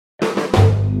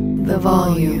the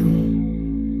volume.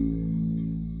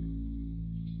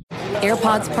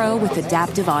 AirPods Pro with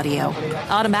adaptive audio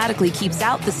automatically keeps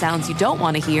out the sounds you don't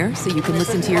want to hear so you can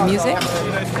listen to your music,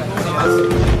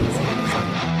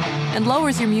 and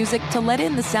lowers your music to let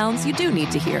in the sounds you do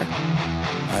need to hear.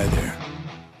 Hi there.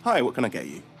 Hi, what can I get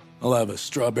you? I'll have a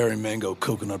strawberry mango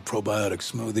coconut probiotic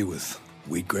smoothie with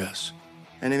wheatgrass.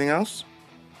 Anything else?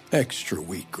 Extra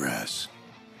wheatgrass.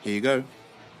 Here you go.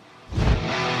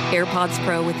 AirPods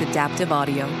Pro with adaptive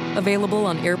audio. Available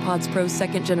on AirPods Pro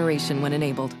 2nd generation when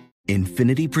enabled.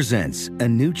 Infiniti presents a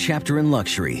new chapter in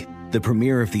luxury, the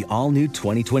premiere of the all-new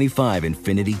 2025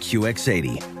 Infiniti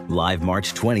QX80, live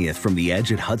March 20th from the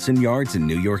Edge at Hudson Yards in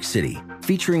New York City,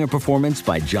 featuring a performance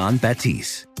by John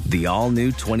Batiste. The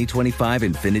all-new 2025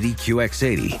 Infiniti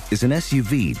QX80 is an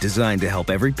SUV designed to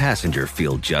help every passenger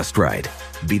feel just right.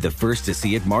 Be the first to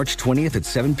see it March 20th at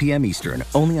 7 p.m. Eastern,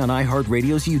 only on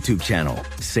iHeartRadio's YouTube channel.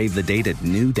 Save the date at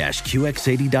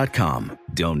new-QX80.com.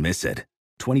 Don't miss it.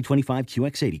 2025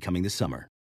 QX80 coming this summer.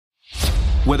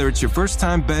 Whether it's your first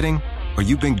time betting or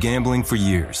you've been gambling for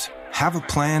years, have a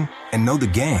plan and know the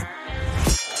game.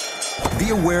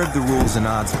 Be aware of the rules and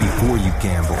odds before you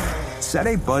gamble. Set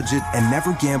a budget and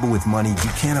never gamble with money you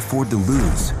can't afford to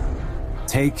lose.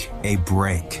 Take a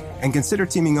break and consider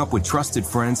teaming up with trusted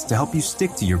friends to help you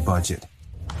stick to your budget.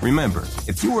 Remember,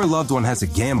 if you or a loved one has a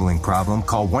gambling problem,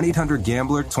 call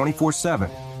 1-800-GAMBLER 24/7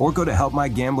 or go to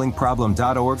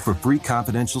helpmygamblingproblem.org for free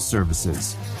confidential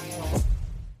services.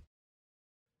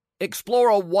 Explore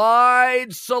a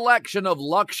wide selection of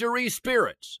luxury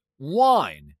spirits,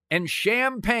 wine, and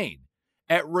champagne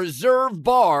at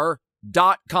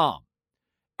reservebar.com.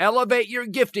 Elevate your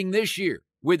gifting this year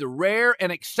with rare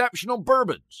and exceptional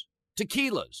bourbons,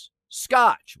 tequilas,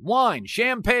 scotch, wine,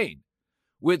 champagne,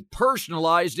 with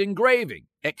personalized engraving,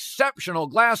 exceptional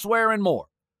glassware, and more.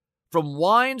 From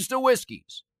wines to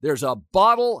whiskeys, there's a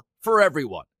bottle for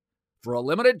everyone. For a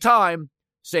limited time,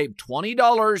 save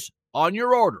 $20 on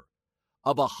your order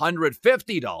of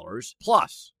 $150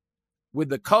 plus with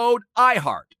the code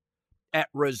IHEART at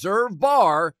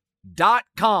reservebar.com.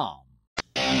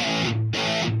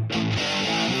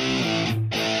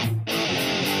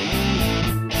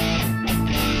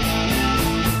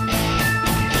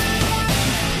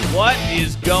 What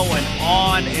is going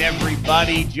on,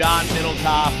 everybody? John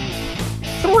Middlecoff,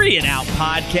 3 and Out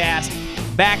podcast,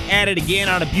 back at it again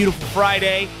on a beautiful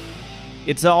Friday.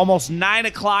 It's almost 9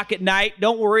 o'clock at night.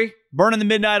 Don't worry, burning the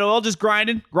midnight oil, just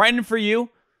grinding for you.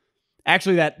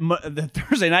 Actually, the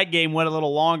Thursday night game went a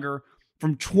little longer,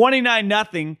 from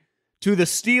 29-0 to the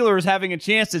Steelers having a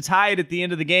chance to tie it at the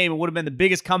end of the game. It would have been the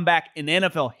biggest comeback in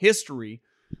NFL history.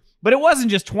 But it wasn't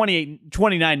just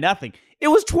 29-0. It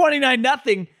was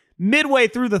 29-0 midway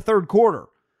through the third quarter.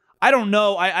 I don't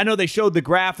know. I know they showed the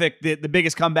graphic that the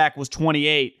biggest comeback was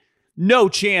 28. No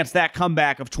chance that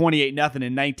comeback of 28-0 in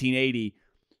 1980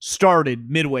 started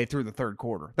midway through the third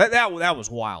quarter. That was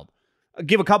wild. I'll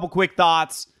give a couple quick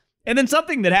thoughts. And then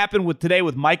something that happened today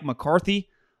with Mike McCarthy.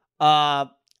 I'm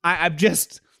a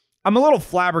little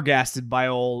flabbergasted by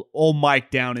old Mike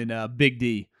down in Big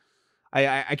D.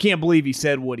 I can't believe he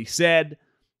said what he said.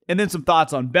 And then some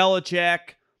thoughts on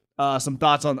Belichick. Some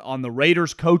thoughts on the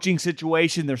Raiders coaching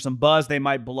situation. There's some buzz they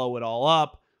might blow it all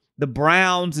up. The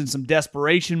Browns in some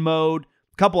desperation mode.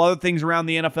 A couple other things around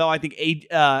the NFL. I think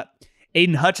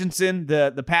Aiden Hutchinson,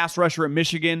 the pass rusher at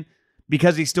Michigan,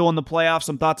 because he's still in the playoffs.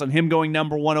 Some thoughts on him going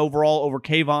number 1 overall over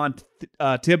Kayvon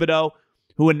Thibodeau,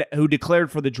 who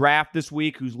declared for the draft this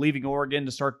week, who's leaving Oregon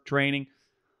to start training.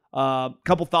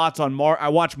 Couple thoughts on I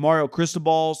watched Mario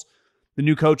Cristobal's, the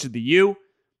new coach of the U,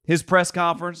 his press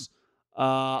conference.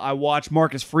 I watched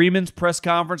Marcus Freeman's press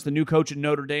conference, the new coach at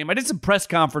Notre Dame. I did some press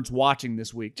conference watching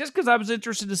this week just because I was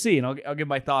interested to see, and I'll give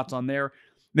my thoughts on there.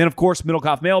 Then, of course,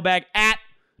 Middlecoff Mailbag at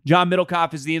John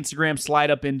Middlecoff is the Instagram. Slide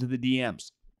up into the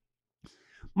DMs.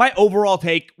 My overall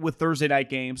take with Thursday night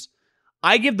games,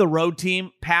 I give the road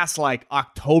team past like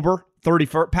October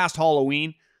 31st, past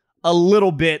Halloween, a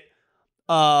little bit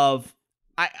of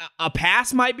a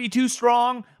pass might be too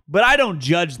strong, but I don't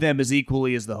judge them as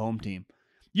equally as the home team.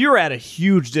 You're at a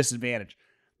huge disadvantage.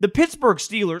 The Pittsburgh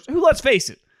Steelers, who, let's face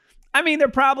it, I mean, they're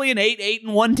probably an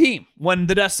 8-1 team when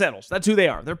the dust settles. That's who they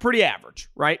are. They're pretty average,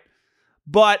 right?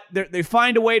 But they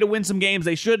find a way to win some games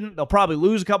they shouldn't. They'll probably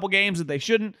lose a couple games that they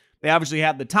shouldn't. They obviously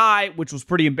had the tie, which was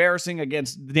pretty embarrassing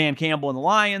against Dan Campbell and the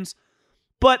Lions.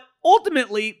 But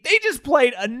ultimately, they just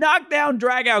played a knockdown,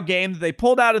 drag-out game that they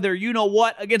pulled out of their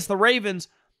you-know-what against the Ravens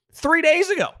 3 days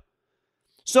ago.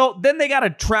 So then they got to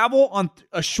travel on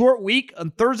a short week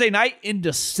on Thursday night in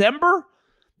December.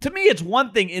 To me, it's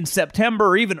one thing in September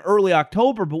or even early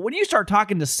October, but when you start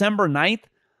talking December 9th,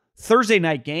 Thursday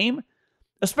night game,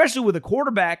 especially with a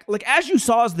quarterback. Like, as you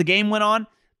saw as the game went on,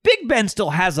 Big Ben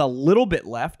still has a little bit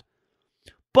left.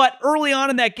 But early on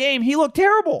in that game, he looked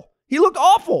terrible. He looked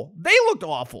awful. They looked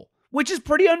awful, which is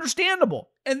pretty understandable.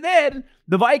 And then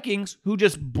the Vikings, who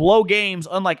just blow games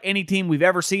unlike any team we've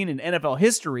ever seen in NFL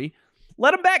history,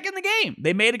 let them back in the game.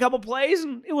 They made a couple plays,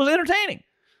 and it was entertaining.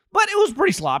 But it was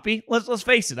pretty sloppy. Let's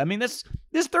face it. I mean, this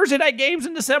Thursday night game's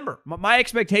in December. My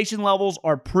expectation levels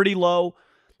are pretty low.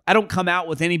 I don't come out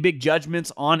with any big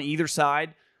judgments on either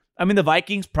side. I mean, the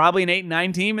Vikings probably an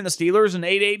 8-9 team, and the Steelers an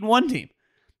 8-1 team.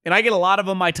 And I get a lot of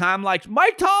on my time like,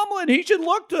 Mike Tomlin, he should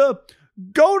look to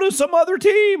go to some other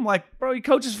team. Like, bro, he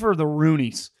coaches for the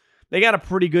Roonies. They got a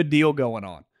pretty good deal going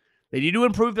on. They need to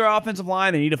improve their offensive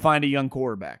line. They need to find a young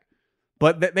quarterback.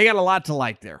 But they got a lot to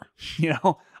like there. You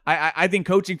know, I think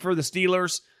coaching for the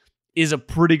Steelers is a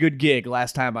pretty good gig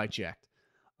last time I checked.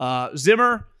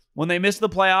 Zimmer, when they miss the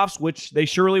playoffs, which they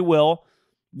surely will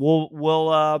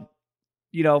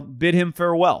bid him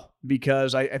farewell,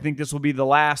 because I think this will be the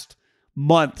last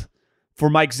month for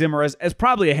Mike Zimmer as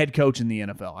probably a head coach in the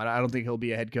NFL. I don't think he'll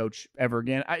be a head coach ever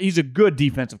again. He's a good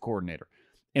defensive coordinator.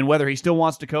 And whether he still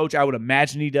wants to coach, I would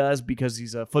imagine he does, because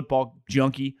he's a football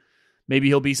junkie. Maybe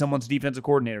he'll be someone's defensive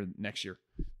coordinator next year.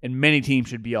 And many teams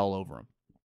should be all over him.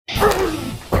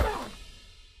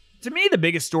 To me, the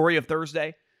biggest story of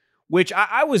Thursday, which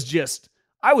I was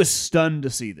stunned to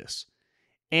see this.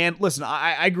 And listen,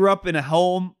 I grew up in a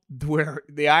home where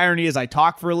the irony is I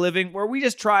talk for a living, where we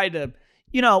just try to,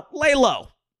 lay low,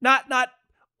 not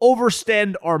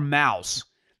overextend our mouths,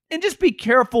 and just be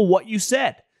careful what you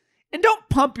said. And don't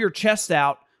pump your chest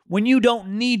out when you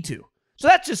don't need to. So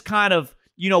that's just kind of,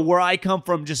 where I come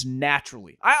from just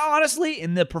naturally. I honestly,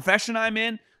 in the profession I'm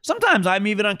in, sometimes I'm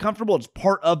even uncomfortable. It's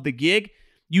part of the gig.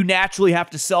 You naturally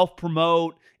have to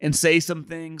self-promote and say some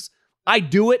things. I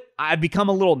do it. I've become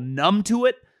a little numb to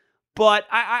it, but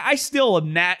I still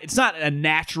am it's not a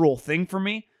natural thing for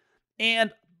me.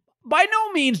 And by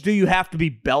no means do you have to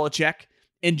be Belichick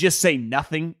and just say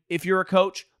nothing if you're a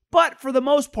coach. But for the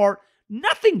most part,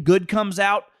 nothing good comes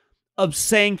out of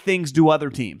saying things to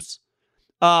other teams.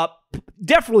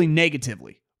 Definitely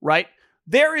negatively, right?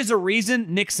 There is a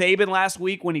reason Nick Saban last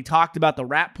week, when he talked about the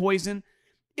rat poison,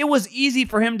 it was easy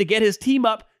for him to get his team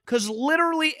up because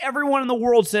literally everyone in the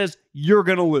world says, you're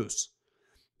going to lose.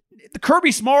 The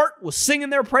Kirby Smart was singing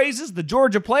their praises. The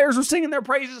Georgia players were singing their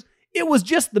praises. It was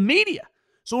just the media.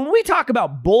 So when we talk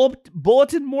about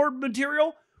bulletin board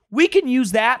material, we can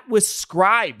use that with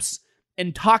scribes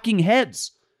and talking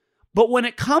heads. But when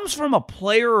it comes from a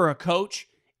player or a coach,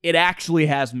 it actually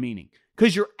has meaning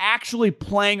because you're actually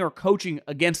playing or coaching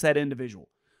against that individual.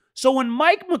 So when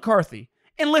Mike McCarthy,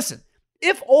 and listen,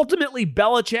 if ultimately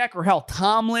Belichick or hell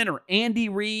Tomlin or Andy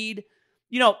Reid,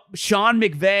 Sean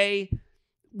McVay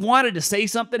wanted to say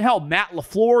something, hell Matt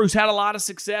LaFleur, who's had a lot of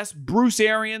success, Bruce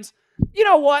Arians, you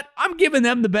know what? I'm giving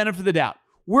them the benefit of the doubt.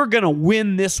 We're going to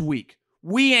win this week.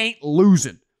 We ain't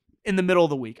losing in the middle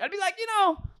of the week. I'd be like,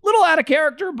 little out of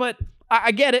character, but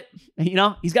I get it.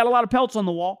 He's got a lot of pelts on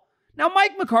the wall. Now,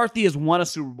 Mike McCarthy has won a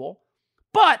Super Bowl,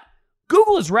 but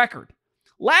Google his record.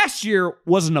 Last year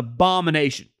was an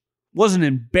abomination, was an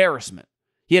embarrassment.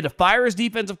 He had to fire his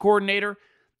defensive coordinator,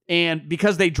 and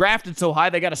because they drafted so high,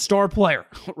 they got a star player,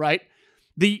 right?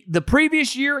 The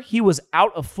previous year, he was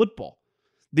out of football.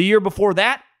 The year before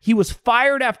that, he was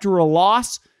fired after a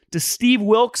loss to Steve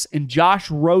Wilkes and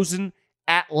Josh Rosen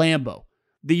at Lambeau.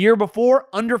 The year before,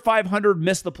 under 500,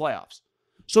 missed the playoffs.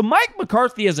 So Mike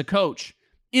McCarthy as a coach,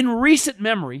 in recent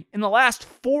memory, in the last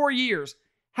 4 years,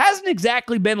 hasn't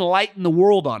exactly been lighting the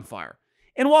world on fire.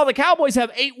 And while the Cowboys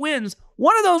have 8 wins,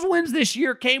 one of those wins this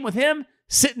year came with him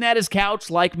sitting at his couch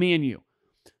like me and you.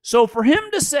 So for him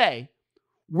to say,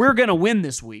 we're going to win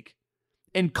this week,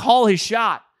 and call his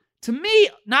shot, to me,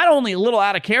 not only a little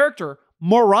out of character,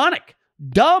 moronic,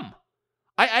 dumb.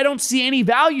 I don't see any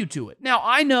value to it. Now,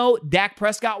 I know Dak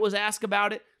Prescott was asked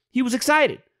about it. He was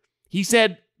excited. He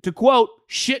said, to quote,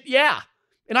 shit, yeah.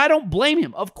 And I don't blame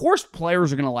him. Of course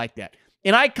players are going to like that.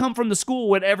 And I come from the school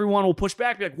when everyone will push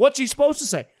back, be like, what's he supposed to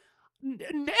say?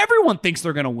 Everyone thinks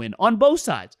they're going to win on both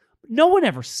sides. But no one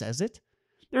ever says it.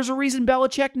 There's a reason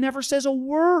Belichick never says a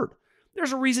word.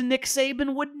 There's a reason Nick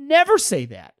Saban would never say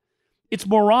that. It's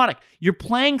moronic. You're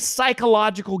playing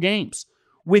psychological games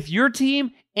with your team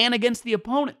and against the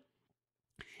opponent.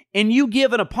 And you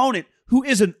give an opponent who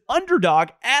is an underdog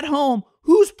at home,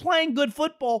 who's playing good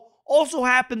football, also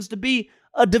happens to be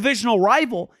a divisional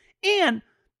rival, and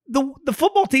the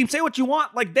football team, say what you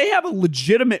want, like they have a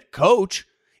legitimate coach.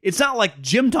 It's not like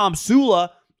Jim Tom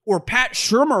Sula or Pat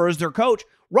Shurmur as their coach.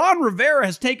 Ron Rivera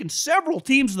has taken several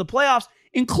teams to the playoffs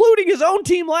including his own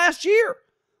team last year.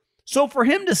 So for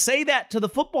him to say that to the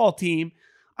football team,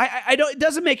 I don't. It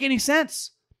doesn't make any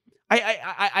sense.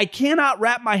 I cannot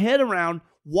wrap my head around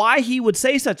why he would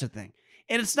say such a thing.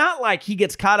 And it's not like he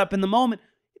gets caught up in the moment.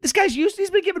 This guy's he's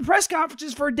been giving press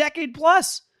conferences for a decade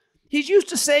plus. He's used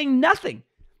to saying nothing.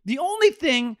 The only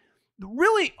thing,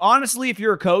 really, honestly, if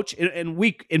you're a coach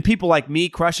and people like me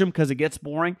crush him because it gets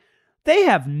boring, they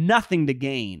have nothing to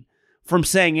gain from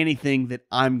saying anything that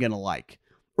I'm going to like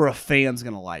or a fan's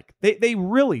going to like. They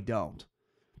really don't.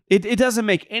 It doesn't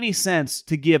make any sense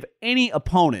to give any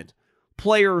opponent,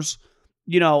 players,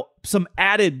 some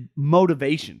added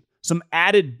motivation, some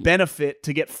added benefit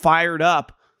to get fired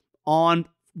up on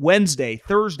Wednesday,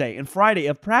 Thursday, and Friday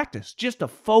of practice, just to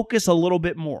focus a little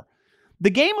bit more. The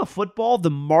game of football, the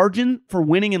margin for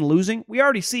winning and losing, we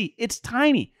already see, it's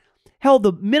tiny. Hell,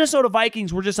 the Minnesota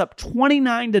Vikings were just up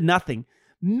 29-0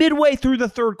 midway through the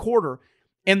third quarter,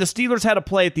 and the Steelers had to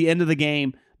play at the end of the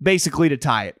game basically to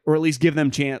tie it, or at least give them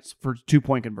a chance for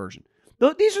 2-point conversion.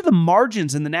 These are the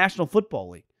margins in the National Football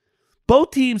League.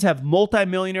 Both teams have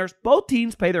multimillionaires. Both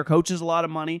teams pay their coaches a lot of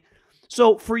money.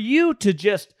 So for you to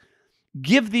just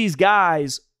give these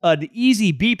guys an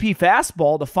easy BP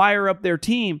fastball to fire up their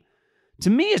team, to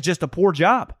me, is just a poor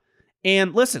job.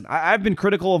 And listen, I've been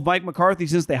critical of Mike McCarthy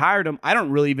since they hired him. I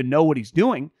don't really even know what he's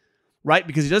doing, right?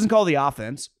 Because he doesn't call the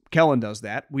offense. Kellen does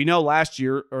that. We know last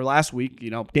week,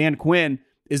 Dan Quinn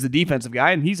is the defensive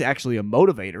guy, and he's actually a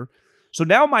motivator. So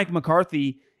now Mike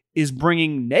McCarthy is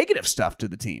bringing negative stuff to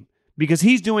the team because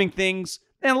he's doing things.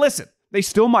 And listen, they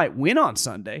still might win on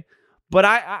Sunday, but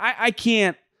I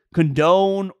can't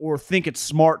condone or think it's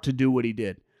smart to do what he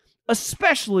did,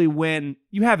 especially when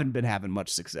you haven't been having much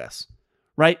success,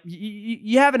 right?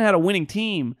 You haven't had a winning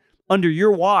team under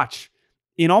your watch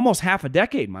in almost half a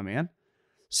decade, my man.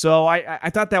 So I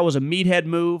thought that was a meathead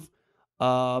move.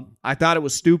 I thought it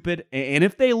was stupid. And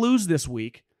if they lose this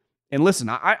week, and listen,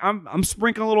 I'm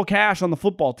sprinkling a little cash on the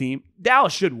football team.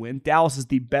 Dallas should win. Dallas is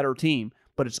the better team,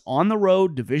 but it's on the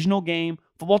road, divisional game.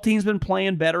 Football team's been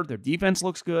playing better. Their defense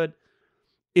looks good.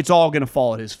 It's all going to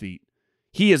fall at his feet.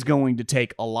 He is going to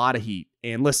take a lot of heat.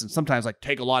 And listen, sometimes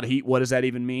take a lot of heat. What does that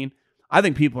even mean? I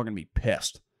think people are going to be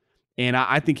pissed. And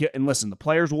I think, and listen, the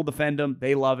players will defend him.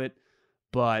 They love it.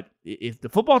 But if the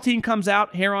football team comes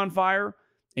out hair on fire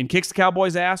and kicks the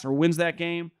Cowboys' ass or wins that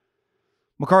game,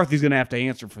 McCarthy's going to have to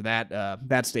answer for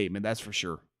that statement. That's for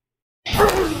sure.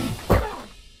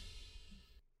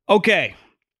 Okay.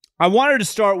 I wanted to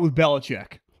start with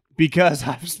Belichick because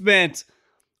I've spent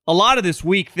a lot of this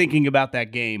week thinking about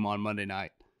that game on Monday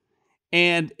night.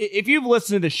 And if you've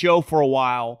listened to the show for a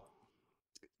while,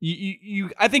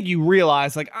 I think you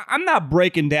realize, I'm not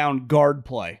breaking down guard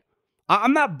play.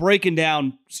 I'm not breaking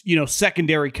down,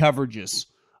 secondary coverages,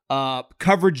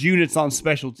 coverage units on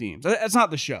special teams. That's not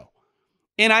the show.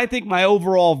 And I think my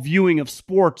overall viewing of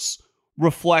sports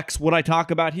reflects what I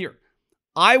talk about here.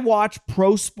 I watch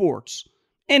pro sports,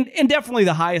 and definitely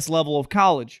the highest level of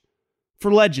college,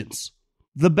 for legends.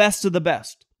 The best of the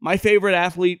best. My favorite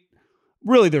athlete,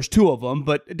 really there's two of them,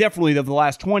 but definitely of the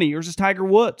last 20 years is Tiger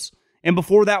Woods. And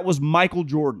before that was Michael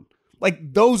Jordan.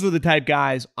 Those are the type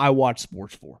guys I watch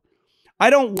sports for. I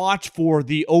don't watch for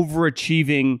the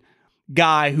overachieving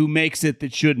guy who makes it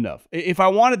that shouldn't have. If I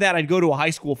wanted that, I'd go to a high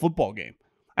school football game.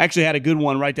 I actually had a good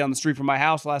one right down the street from my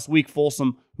house last week,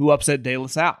 Folsom, who upset De La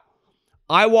Salle.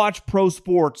 I watch pro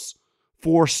sports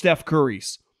for Steph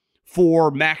Curry's,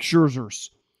 for Max Scherzer's,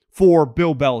 for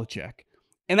Bill Belichick.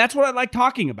 And that's what I like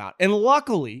talking about. And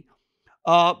luckily,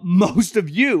 most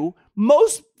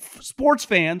sports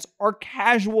fans are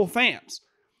casual fans.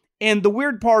 And the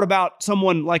weird part about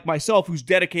someone like myself who's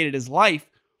dedicated his life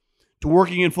to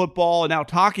working in football and now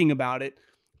talking about it,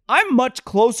 I'm much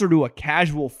closer to a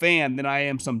casual fan than I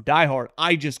am some diehard.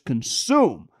 I just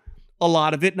consume a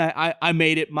lot of it, and I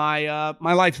made it my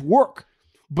life's work.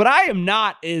 But I am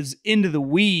not as into the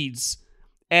weeds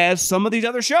as some of these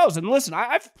other shows. And listen,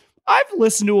 I've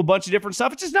listened to a bunch of different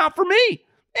stuff. It's just not for me.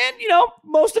 And,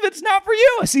 most of it's not for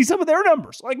you. I see some of their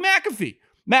numbers, like McAfee.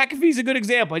 McAfee's a good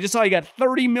example. I just saw he got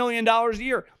 $30 million a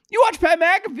year. You watch Pat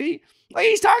McAfee,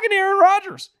 he's talking to Aaron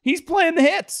Rodgers. He's playing the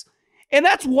hits. And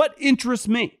that's what interests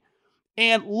me.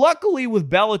 And luckily with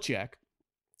Belichick,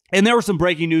 and there was some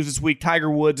breaking news this week, Tiger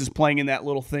Woods is playing in that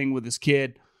little thing with his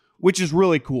kid, which is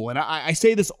really cool. And I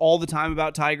say this all the time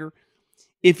about Tiger.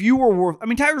 If you were worth,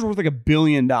 Tiger's worth $1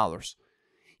 billion.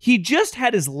 He just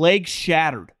had his leg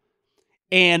shattered.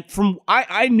 And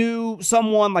I knew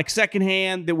someone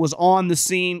secondhand that was on the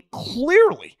scene.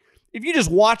 Clearly, if you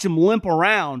just watch him limp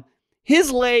around,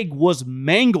 his leg was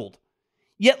mangled.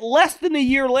 Yet less than a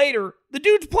year later, the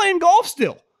dude's playing golf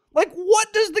still. Like,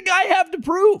 what does the guy have to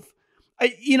prove?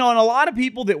 And a lot of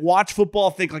people that watch football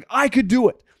think like, I could do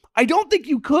it. I don't think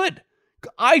you could.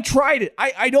 I tried it.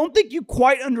 I don't think you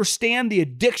quite understand the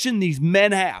addiction these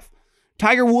men have.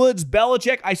 Tiger Woods,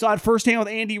 Belichick, I saw it firsthand with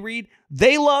Andy Reid.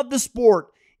 They love the sport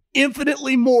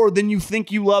infinitely more than you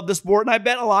think you love the sport. And I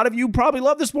bet a lot of you probably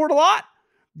love the sport a lot.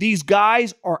 These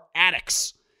guys are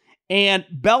addicts. And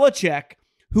Belichick,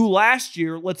 who last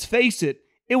year, let's face it,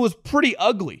 it was pretty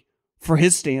ugly for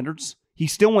his standards. He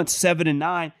still went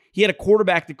 7-9. He had a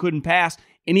quarterback that couldn't pass,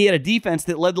 and he had a defense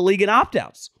that led the league in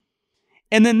opt-outs.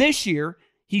 And then this year,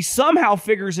 he somehow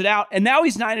figures it out, and now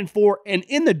he's 9-4 and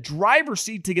in the driver's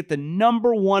seat to get the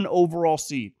number 1 overall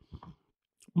seed.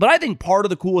 But I think part of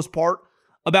the coolest part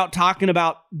about talking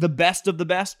about the best of the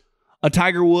best, a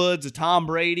Tiger Woods, a Tom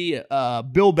Brady, a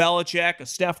Bill Belichick, a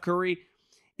Steph Curry,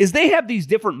 is they have these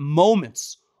different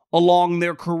moments along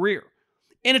their career.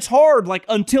 And it's hard, like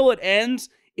until it ends,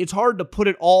 it's hard to put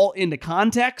it all into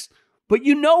context. But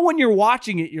when you're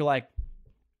watching it, you're like,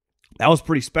 that was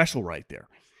pretty special right there.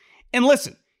 And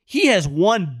listen, he has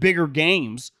won bigger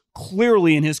games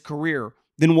clearly in his career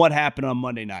than what happened on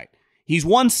Monday night. He's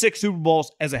won 6 Super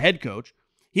Bowls as a head coach.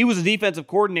 He was a defensive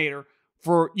coordinator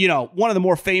for, one of the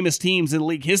more famous teams in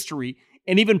league history.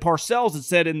 And even Parcells had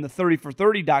said in the 30 for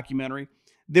 30 documentary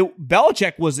that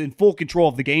Belichick was in full control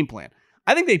of the game plan.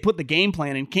 I think they put the game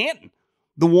plan in Canton,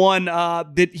 the one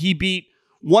that he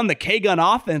won the K-Gun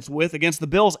offense with against the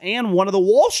Bills and one of the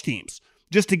Walsh teams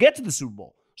just to get to the Super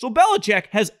Bowl. So Belichick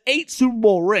has 8 Super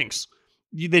Bowl rings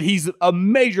that he's a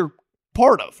major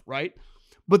part of, right?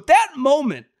 But that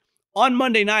moment on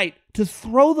Monday night to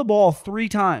throw the ball 3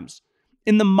 times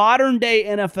in the modern day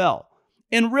NFL,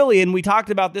 and we talked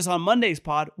about this on Monday's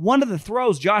pod, one of the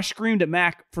throws, Josh screamed at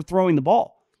Mac for throwing the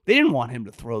ball. They didn't want him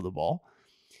to throw the ball.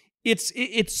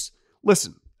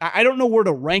 Listen, I don't know where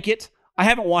to rank it. I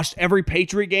haven't watched every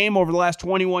Patriot game over the last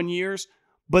 21 years,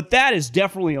 but that is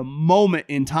definitely a moment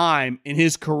in time in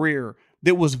his career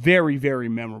that was very, very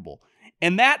memorable.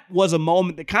 And that was a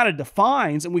moment that kind of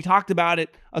defines, and we talked about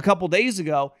it a couple days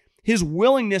ago, his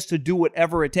willingness to do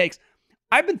whatever it takes.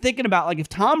 I've been thinking about, like, if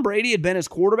Tom Brady had been his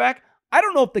quarterback, I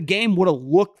don't know if the game would have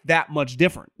looked that much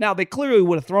different. Now, they clearly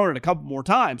would have thrown it a couple more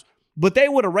times, but they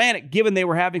would have ran it given they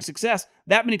were having success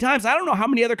that many times. I don't know how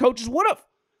many other coaches would have.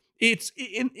 It's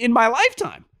in my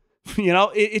lifetime.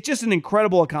 It's just an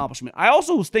incredible accomplishment. I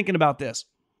also was thinking about this.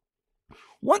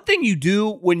 One thing you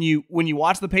do when you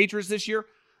watch the Patriots this year,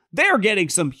 they are getting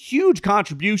some huge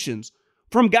contributions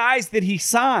from guys that he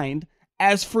signed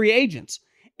as free agents.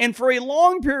 And for a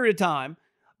long period of time,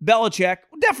 Belichick,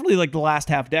 definitely like the last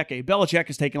half decade, Belichick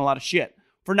has taken a lot of shit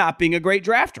for not being a great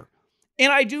drafter.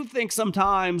 And I do think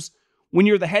sometimes when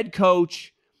you're the head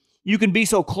coach, you can be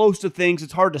so close to things,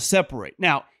 it's hard to separate.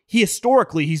 Now,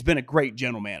 historically, he's been a great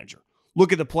general manager.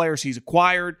 Look at the players he's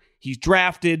acquired, he's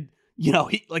drafted.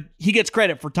 He gets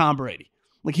credit for Tom Brady.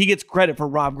 Like, he gets credit for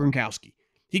Rob Gronkowski.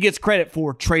 He gets credit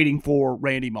for trading for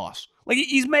Randy Moss. Like,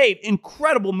 he's made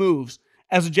incredible moves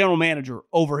as a general manager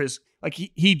over his, like,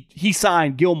 he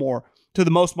signed Gilmore to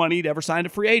the most money he'd ever signed a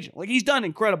free agent. Like, he's done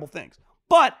incredible things.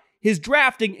 But his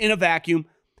drafting in a vacuum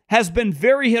has been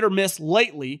very hit or miss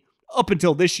lately, up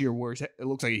until this year, where it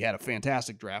looks like he had a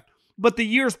fantastic draft. But the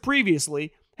years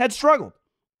previously had struggled.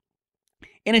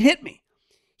 And it hit me.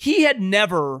 He had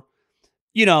never,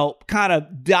 kind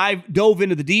of dove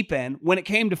into the deep end when it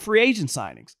came to free agent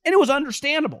signings. And it was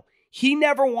understandable. He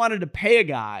never wanted to pay a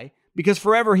guy because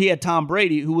forever he had Tom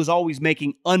Brady, who was always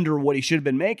making under what he should have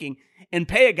been making, and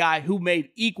pay a guy who made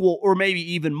equal or maybe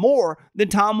even more than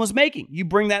Tom was making. You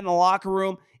bring that in the locker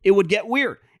room, it would get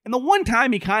weird. And the one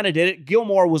time he kind of did it,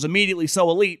 Gilmore was immediately so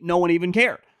elite, no one even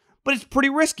cared. But it's pretty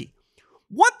risky.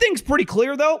 One thing's pretty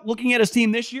clear, though, looking at his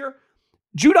team this year,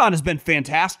 Judon has been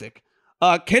fantastic.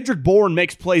 Kendrick Bourne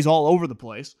makes plays all over the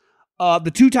place.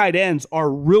 The 2 tight ends are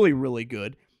really, really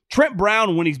good. Trent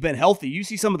Brown, when he's been healthy, you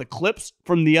see some of the clips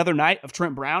from the other night of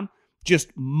Trent Brown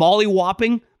just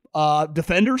molly-whopping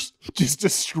defenders, just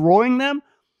destroying them.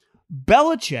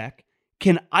 Belichick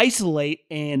can isolate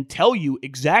and tell you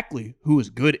exactly who is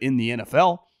good in the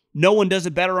NFL. No one does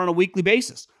it better on a weekly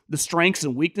basis. The strengths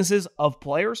and weaknesses of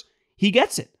players, he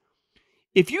gets it.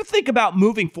 If you think about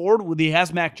moving forward with he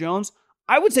has Mac Jones,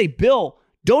 I would say, Bill,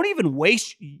 don't even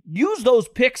use those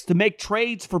picks to make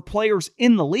trades for players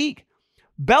in the league.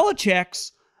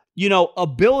 Belichick's,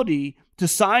 ability to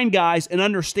sign guys and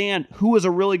understand who is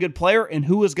a really good player and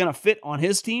who is going to fit on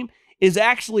his team is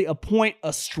actually a point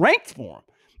of strength for him.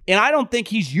 And I don't think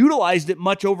he's utilized it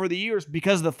much over the years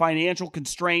because of the financial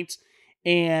constraints.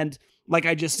 And like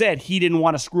I just said, he didn't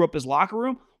want to screw up his locker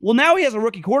room. Well, now he has a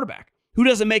rookie quarterback who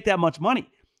doesn't make that much money.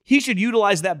 he should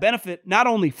utilize that benefit, not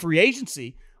only free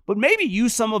agency, but maybe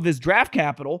use some of his draft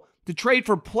capital to trade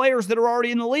for players that are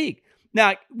already in the league.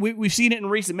 Now, we've seen it in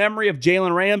recent memory of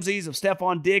Jalen Ramsey's, of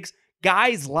Stephon Diggs,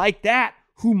 guys like that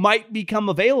who might become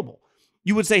available.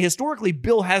 You would say historically,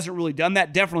 Bill hasn't really done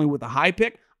that, definitely with a high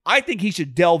pick. I think he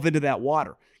should delve into that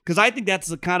water because I think that's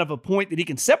the kind of a point that he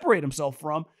can separate himself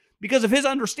from because of his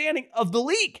understanding of the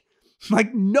league.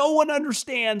 Like, no one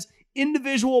understands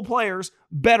individual players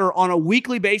better on a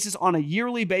weekly basis, on a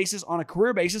yearly basis, on a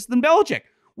career basis than Belichick.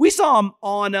 We saw him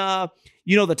on,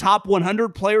 the top 100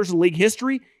 players in league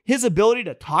history. His ability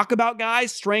to talk about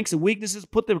guys' strengths and weaknesses,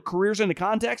 put their careers into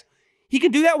context. He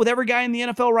can do that with every guy in the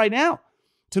NFL right now.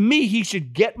 To me, he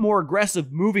should get more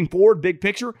aggressive moving forward, big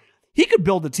picture. He could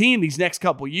build a team these next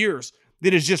couple years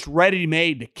that is just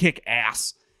ready-made to kick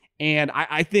ass. And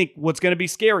I think what's going to be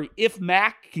scary, if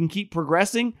Mac can keep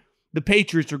progressing, the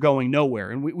Patriots are going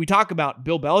nowhere. And we talk about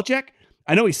Bill Belichick.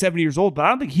 I know he's 70 years old, but I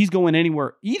don't think he's going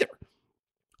anywhere either.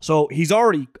 So he's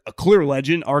already a clear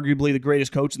legend, arguably the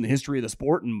greatest coach in the history of the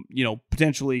sport and,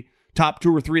 potentially top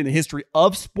 2 or 3 in the history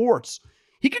of sports.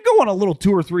 He could go on a little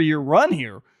 2 or 3 year run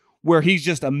here where he's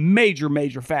just a major,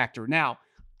 major factor. Now,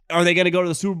 are they going to go to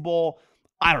the Super Bowl?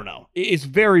 I don't know. It's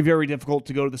very, very difficult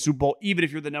to go to the Super Bowl, even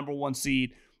if you're the number 1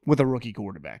 seed with a rookie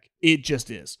quarterback. It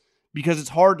just is. Because it's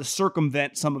hard to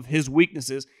circumvent some of his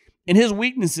weaknesses. And his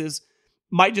weaknesses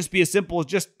might just be as simple as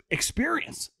just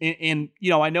experience. And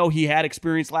I know he had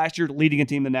experience last year leading a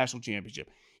team to the national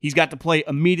championship. He's got to play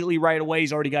immediately right away.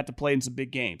 He's already got to play in some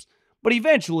big games. But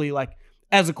eventually,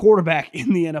 as a quarterback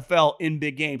in the NFL in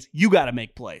big games, you got to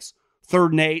make plays.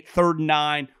 3rd and 8, 3rd and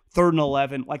 9, 3rd and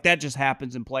 11. That just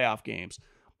happens in playoff games.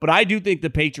 But I do think the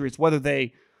Patriots, whether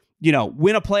they,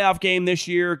 win a playoff game this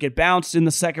year, get bounced in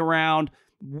the second round,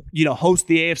 host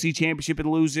the AFC Championship and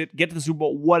lose it, get to the Super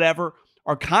Bowl, whatever,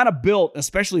 are kind of built,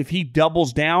 especially if he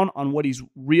doubles down on what he's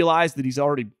realized that he's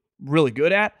already really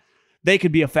good at, they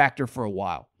could be a factor for a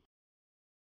while.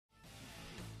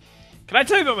 Can I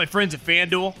tell you about my friends at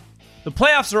FanDuel? The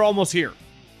playoffs are almost here.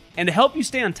 And to help you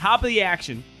stay on top of the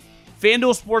action,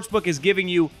 FanDuel Sportsbook is giving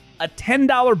you a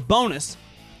 $10 bonus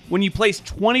when you place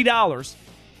 $20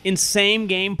 in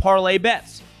same-game parlay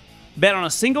bets. Bet on a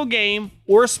single game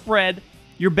or a spread,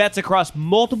 your bets across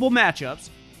multiple matchups.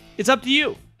 It's up to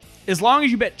you. As long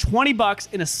as you bet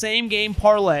 $20 in a same-game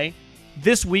parlay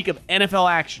this week of NFL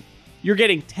action, you're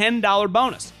getting $10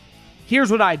 bonus.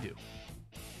 Here's what I do.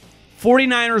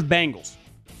 49ers Bengals.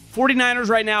 49ers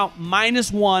right now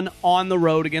 -1 on the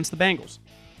road against the Bengals.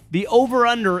 The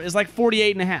over-under is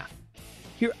 48.5.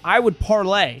 Here, I would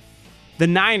parlay the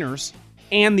Niners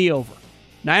and the over.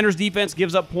 Niners defense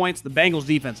gives up points. The Bengals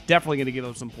defense definitely going to give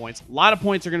up some points. A lot of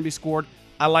points are going to be scored.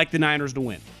 I like the Niners to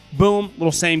win. Boom,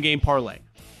 little same-game parlay.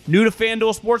 New to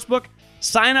FanDuel Sportsbook?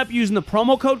 Sign up using the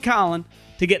promo code Colin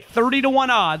to get 30-1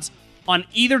 odds on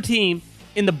either team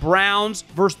in the Browns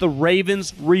versus the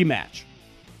Ravens rematch.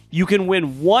 You can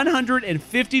win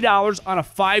 $150 on a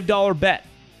 $5 bet.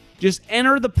 Just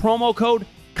enter the promo code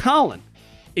Colin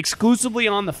exclusively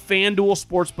on the FanDuel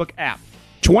Sportsbook app.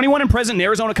 21 and present in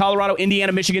Arizona, Colorado,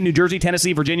 Indiana, Michigan, New Jersey,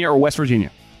 Tennessee, Virginia, or West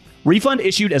Virginia. Refund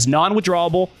issued as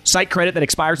non-withdrawable site credit that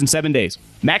expires in 7 days.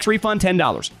 Max refund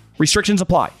 $10. Restrictions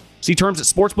apply. See terms at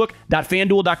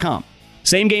sportsbook.fanduel.com.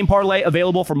 Same game parlay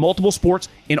available for multiple sports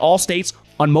in all states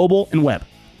on mobile and web.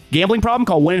 Gambling problem?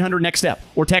 Call 1-800-NEXT-STEP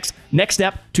or text NEXT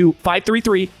STEP to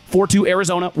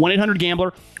 533-42-ARIZONA,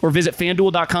 1-800-GAMBLER, or visit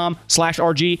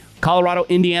fanduel.com/RG, Colorado,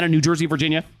 Indiana, New Jersey,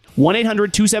 Virginia,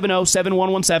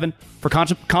 1-800-270-7117 for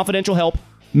confidential help.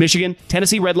 Michigan,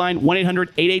 Tennessee Redline,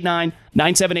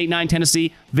 1-800-889-9789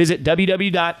 Tennessee. Visit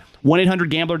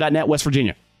www.1800gambler.net, West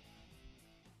Virginia.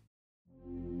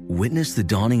 Witness the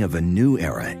dawning of a new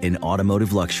era in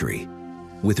automotive luxury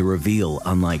with a reveal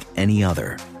unlike any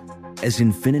other as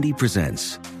Infiniti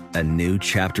presents a new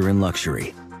chapter in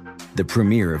luxury, the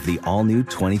premiere of the all-new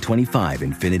 2025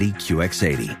 Infiniti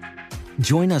QX80.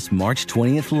 Join us March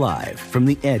 20th live from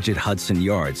the Edge at Hudson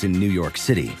Yards in New York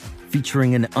City,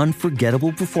 featuring an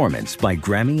unforgettable performance by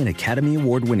Grammy and Academy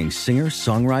Award-winning singer,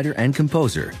 songwriter, and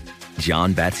composer,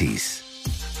 Jon Batiste.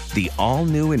 The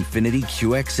all-new Infiniti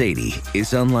QX80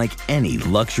 is unlike any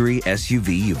luxury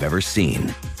SUV you've ever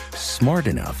seen. Smart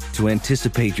enough to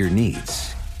anticipate your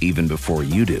needs, even before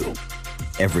you do.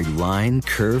 Every line,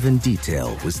 curve, and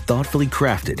detail was thoughtfully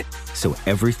crafted, so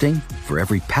everything for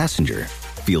every passenger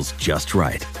feels just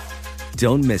right.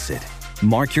 Don't miss it.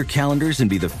 Mark your calendars and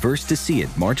be the first to see it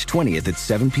March 20th at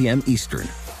 7 p.m. Eastern,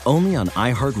 only on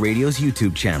iHeartRadio's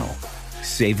YouTube channel.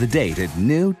 Save the date at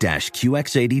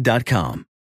new-QX80.com.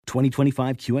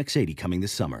 2025 QX80 coming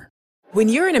this summer. When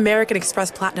you're an American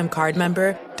Express Platinum Card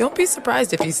member, don't be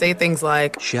surprised if you say things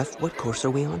like, "Chef, what course are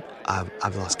we on?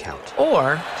 I've lost count."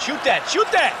 Or, Shoot that!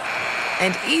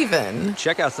 And even,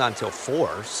 Checkout's not until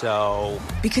 4, so...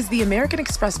 Because the American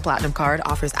Express Platinum Card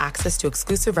offers access to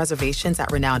exclusive reservations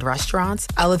at renowned restaurants,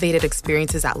 elevated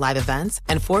experiences at live events,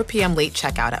 and 4 p.m. late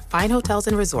checkout at fine hotels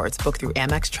and resorts booked through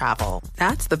Amex Travel.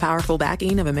 That's the powerful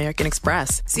backing of American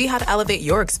Express. See how to elevate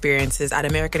your experiences at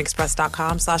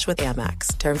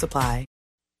americanexpress.com/withAmex. Terms apply.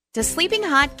 Does sleeping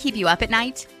hot keep you up at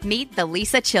night? Meet the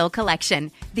Lisa Chill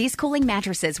Collection. These cooling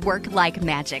mattresses work like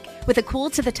magic with a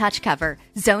cool-to-the-touch cover,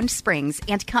 zoned springs,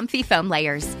 and comfy foam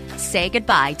layers. Say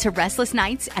goodbye to restless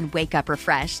nights and wake up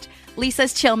refreshed.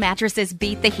 Lisa's Chill mattresses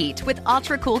beat the heat with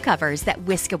ultra-cool covers that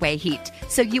whisk away heat,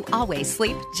 so you always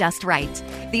sleep just right.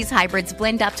 These hybrids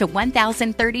blend up to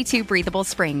 1,032 breathable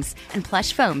springs and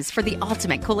plush foams for the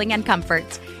ultimate cooling and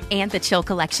comfort. And the Chill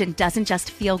Collection doesn't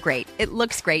just feel great, it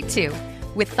looks great too,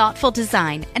 with thoughtful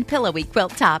design and pillowy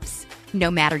quilt tops. No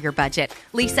matter your budget,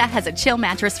 Lisa has a Chill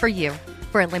mattress for you.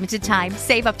 For a limited time,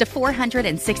 save up to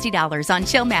 $460 on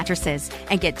Chill mattresses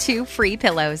and get 2 free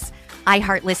pillows.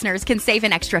 iHeart listeners can save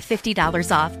an extra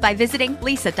 $50 off by visiting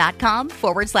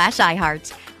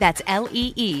lisa.com/iHeart. That's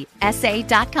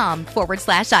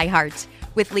LEESA.com/iHeart.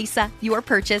 With Lisa, your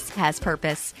purchase has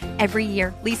purpose. Every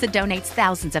year, Lisa donates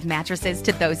thousands of mattresses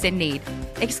to those in need.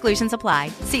 Exclusions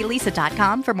apply. See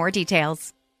lisa.com for more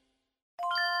details.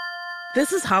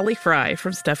 This is Holly Fry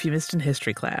from Stuff You Missed in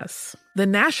History class. The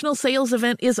national sales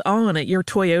event is on at your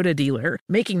Toyota dealer,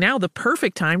 making now the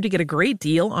perfect time to get a great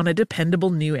deal on a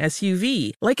dependable new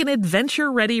SUV, like an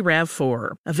adventure-ready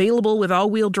RAV4. Available with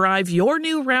all-wheel drive, your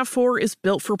new RAV4 is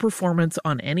built for performance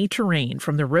on any terrain,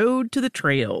 from the road to the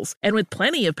trails. And with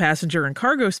plenty of passenger and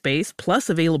cargo space, plus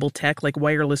available tech like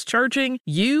wireless charging,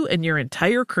 you and your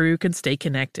entire crew can stay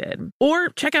connected. Or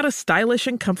check out a stylish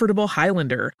and comfortable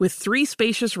Highlander with 3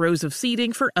 spacious rows of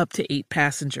seating for up to 8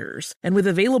 passengers. And with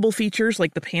available features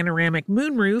like the panoramic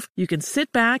moonroof, you can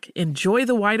sit back, enjoy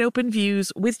the wide-open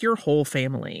views with your whole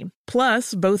family.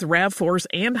 Plus, both RAV4s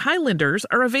and Highlanders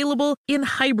are available in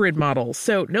hybrid models,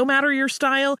 so no matter your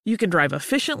style, you can drive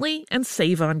efficiently and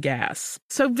save on gas.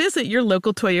 So visit your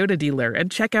local Toyota dealer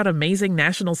and check out amazing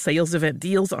national sales event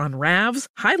deals on RAVs,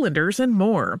 Highlanders, and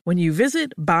more when you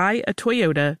visit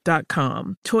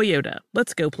buyatoyota.com. Toyota,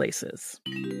 let's go places.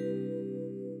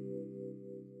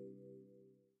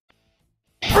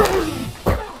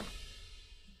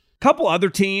 Couple other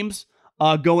teams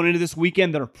going into this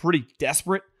weekend that are pretty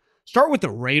desperate. Start with the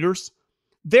Raiders.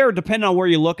 They're, depending on where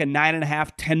you look, a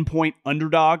 9.5, 10-point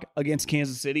underdog against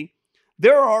Kansas City.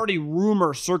 There are already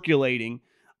rumors circulating,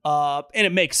 and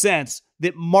it makes sense,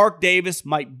 that Mark Davis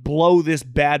might blow this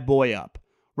bad boy up,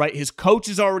 right? His coach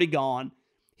is already gone.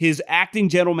 His acting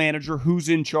general manager, who's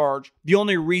in charge, the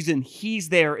only reason he's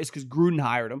there is because Gruden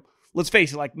hired him. Let's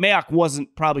face it, like Mayock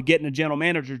wasn't probably getting a general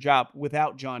manager job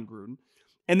without John Gruden.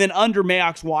 And then under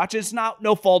Mayock's watch, it's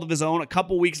no fault of his own. A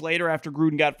couple weeks later, after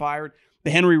Gruden got fired,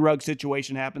 the Henry Ruggs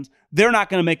situation happens. They're not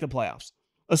going to make the playoffs.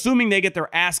 Assuming they get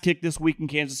their ass kicked this week in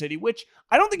Kansas City, which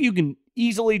I don't think you can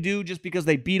easily do just because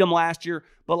they beat them last year.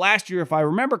 But last year, if I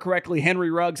remember correctly,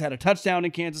 Henry Ruggs had a touchdown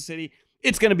in Kansas City.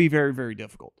 It's going to be very, very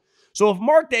difficult. So if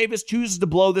Mark Davis chooses to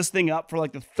blow this thing up for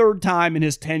like the 3rd time in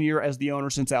his tenure as the owner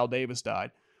since Al Davis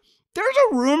died, there's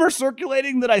a rumor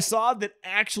circulating that I saw that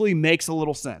actually makes a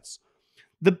little sense.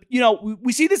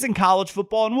 We see this in college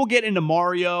football, and we'll get into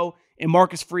Mario and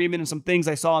Marcus Freeman and some things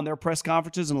I saw in their press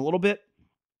conferences in a little bit.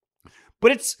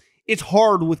 But it's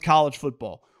hard with college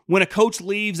football. When a coach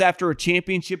leaves after a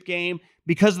championship game,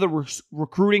 because of the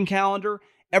recruiting calendar,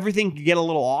 everything can get a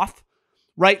little off,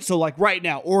 right? So like right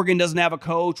now, Oregon doesn't have a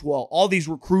coach. Well, all these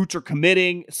recruits are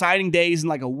committing. Signing days in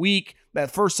like a week. That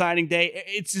first signing day,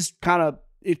 it's just kind of,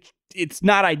 it's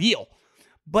not ideal.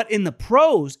 But in the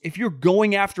pros, if you're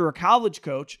going after a college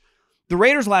coach, the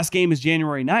Raiders' last game is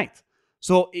January 9th.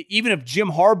 So even if Jim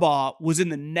Harbaugh was in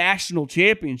the national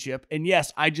championship, and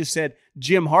yes, I just said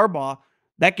Jim Harbaugh,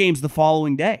 that game's the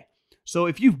following day. So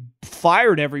if you've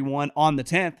fired everyone on the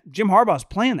 10th, Jim Harbaugh's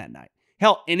playing that night.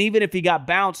 Hell, and even if he got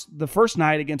bounced the first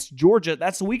night against Georgia,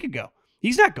 that's a week ago.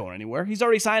 He's not going anywhere. He's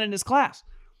already signed in his class.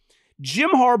 Jim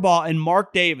Harbaugh and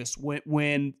Mark Davis,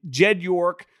 when Jed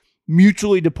York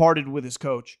mutually departed with his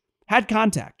coach, had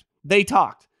contact. They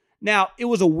talked. Now, it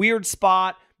was a weird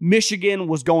spot. Michigan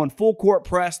was going full court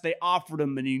press. They offered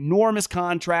him an enormous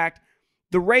contract.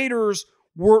 The Raiders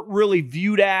weren't really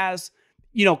viewed as,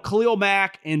 Khalil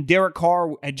Mack and Derek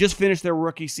Carr had just finished their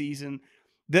rookie season.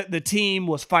 The team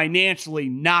was financially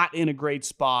not in a great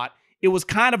spot. It was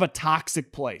kind of a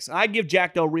toxic place. I give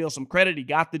Jack Del Rio some credit. He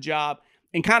got the job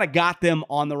and kind of got them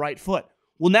on the right foot.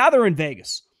 Well, now they're in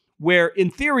Vegas, where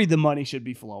in theory the money should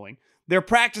be flowing. Their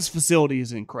practice facility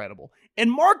is incredible.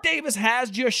 And Mark Davis has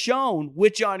just shown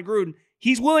with John Gruden,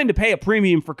 he's willing to pay a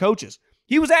premium for coaches.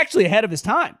 He was actually ahead of his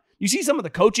time. You see some of the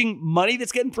coaching money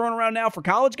that's getting thrown around now for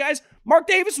college guys? Mark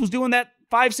Davis was doing that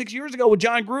 5-6 years ago with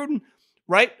John Gruden,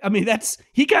 right? I mean,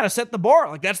 he kind of set the bar.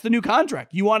 Like, that's the new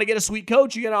contract. You want to get a sweet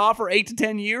coach, you got to offer 8 to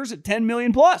 10 years at $10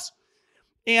 million plus.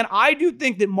 And I do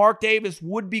think that Mark Davis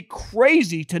would be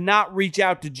crazy to not reach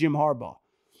out to Jim Harbaugh,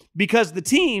 because the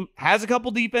team has a couple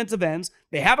defensive ends.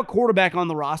 They have a quarterback on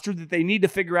the roster that they need to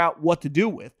figure out what to do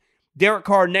with. Derek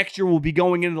Carr next year will be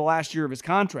going into the last year of his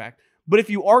contract. But if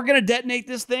you are going to detonate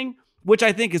this thing, which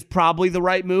I think is probably the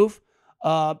right move,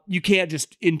 you can't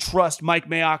just entrust Mike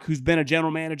Mayock, who's been a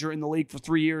general manager in the league for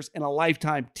 3 years and a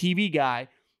lifetime TV guy,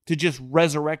 to just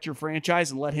resurrect your franchise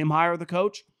and let him hire the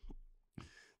coach.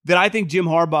 That I think Jim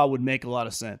Harbaugh would make a lot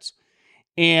of sense.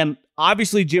 And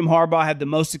obviously Jim Harbaugh had the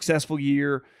most successful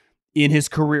year in his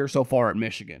career so far at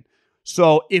Michigan.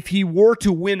 So if he were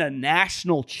to win a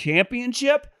national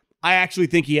championship, I actually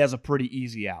think he has a pretty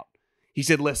easy out. He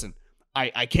said, listen,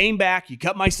 I came back, you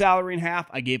cut my salary in half,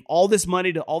 I gave all this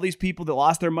money to all these people that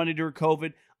lost their money during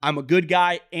COVID. I'm a good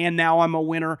guy, and now I'm a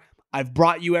winner. I've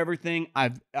brought you everything.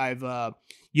 I've kind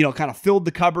of filled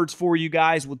the cupboards for you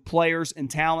guys with players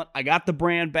and talent. I got the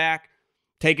brand back.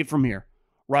 Take it from here,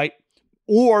 right?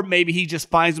 Or maybe he just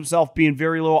finds himself being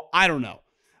very low. I don't know.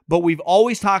 But we've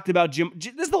always talked about Jim.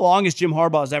 This is the longest Jim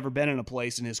Harbaugh has ever been in a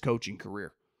place in his coaching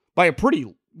career, by a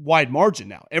pretty wide margin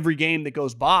now. Every game that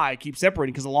goes by keeps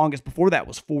separating, because the longest before that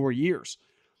was 4 years.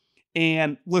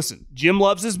 And listen, Jim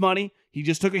loves his money. He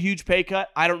just took a huge pay cut.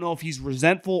 I don't know if he's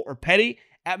resentful or petty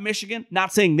at Michigan.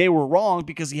 Not saying they were wrong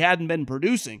because he hadn't been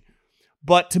producing.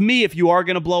 But to me, if you are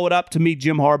going to blow it up, to me,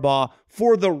 Jim Harbaugh,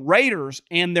 for the Raiders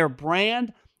and their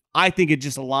brand, I think it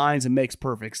just aligns and makes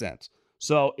perfect sense.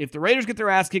 So if the Raiders get their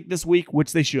ass kicked this week,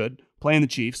 which they should, playing the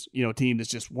Chiefs, a team that's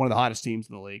just one of the hottest teams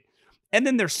in the league, and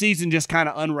then their season just kind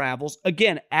of unravels,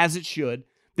 again, as it should,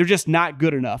 they're just not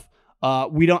good enough. I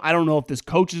don't know if this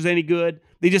coach is any good.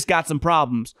 They just got some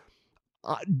problems.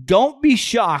 Don't be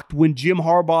shocked when Jim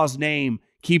Harbaugh's name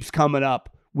keeps coming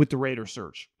up with the Raiders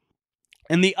search.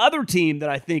 And the other team that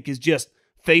I think is just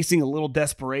facing a little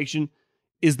desperation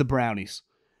is the Brownies.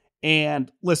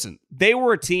 And listen, they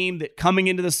were a team that coming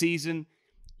into the season,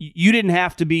 you didn't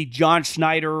have to be John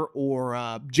Schneider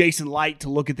or Jason Light to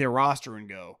look at their roster and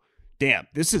go, damn,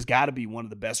 this has got to be one of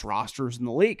the best rosters in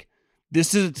the league.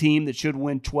 This is a team that should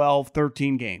win 12,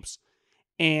 13 games.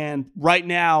 And right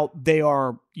now they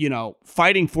are,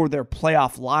 fighting for their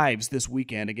playoff lives this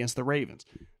weekend against the Ravens.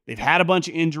 They've had a bunch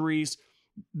of injuries.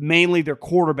 Mainly their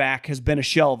quarterback has been a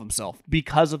shell of himself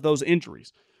because of those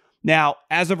injuries. Now,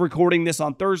 as of recording this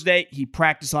on Thursday, he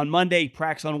practiced on Monday, he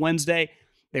practiced on Wednesday.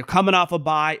 They're coming off a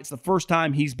bye. It's the first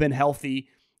time he's been healthy,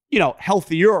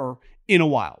 healthier in a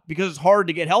while, because it's hard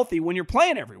to get healthy when you're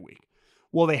playing every week.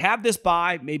 Well, they have this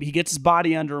bye. Maybe he gets his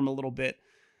body under him a little bit.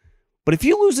 But if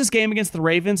you lose this game against the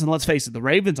Ravens, and let's face it, the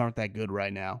Ravens aren't that good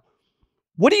right now,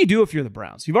 what do you do if you're the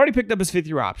Browns? You've already picked up his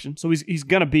fifth-year option, so he's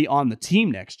going to be on the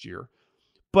team next year.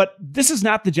 But this is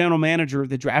not the general manager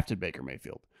that drafted Baker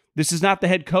Mayfield. This is not the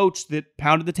head coach that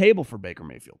pounded the table for Baker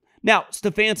Mayfield. Now,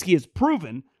 Stefanski has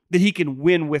proven that he can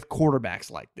win with quarterbacks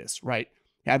like this, right?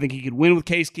 I think he could win with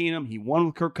Case Keenum. He won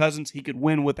with Kirk Cousins. He could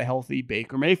win with a healthy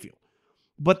Baker Mayfield.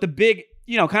 But the big,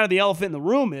 kind of the elephant in the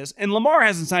room is, and Lamar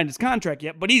hasn't signed his contract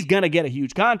yet, but he's going to get a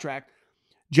huge contract.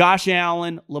 Josh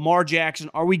Allen, Lamar Jackson,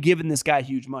 are we giving this guy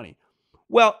huge money?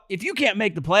 Well, if you can't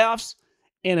make the playoffs,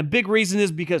 and a big reason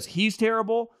is because he's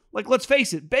terrible, let's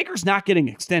face it, Baker's not getting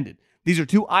extended. These are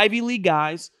two Ivy League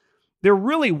guys. They're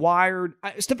really wired.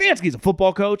 Stefanski's a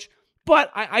football coach,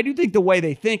 but I do think the way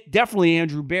they think, definitely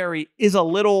Andrew Berry, is a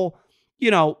little,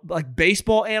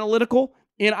 baseball analytical.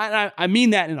 And I mean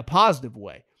that in a positive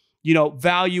way.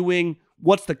 Valuing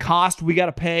what's the cost we got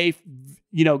to pay,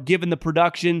 given the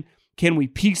production. Can we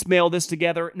piecemeal this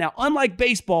together? Now, unlike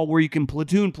baseball where you can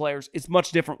platoon players, it's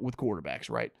much different with quarterbacks,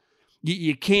 right?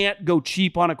 You can't go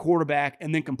cheap on a quarterback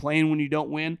and then complain when you don't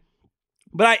win.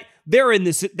 But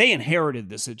they inherited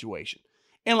this situation.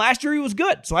 And last year he was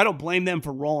good, so I don't blame them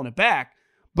for rolling it back.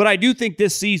 But I do think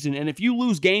this season, and if you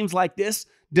lose games like this,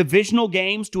 divisional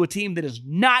games to a team that is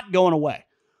not going away.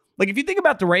 If you think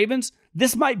about the Ravens,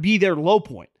 this might be their low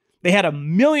point. They had a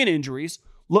million injuries.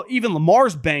 Even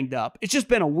Lamar's banged up. It's just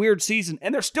been a weird season,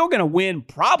 and they're still going to win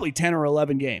probably 10 or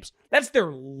 11 games. That's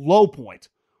their low point,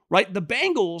 right? The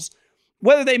Bengals,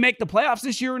 whether they make the playoffs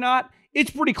this year or not,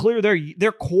 it's pretty clear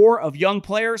their core of young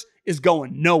players is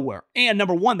going nowhere. And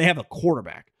number one, they have a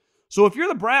quarterback. So if you're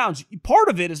the Browns, part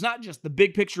of it is not just the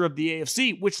big picture of the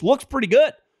AFC, which looks pretty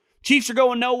good. Chiefs are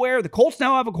going nowhere. The Colts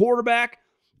now have a quarterback.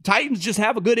 Titans just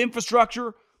have a good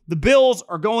infrastructure. The Bills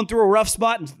are going through a rough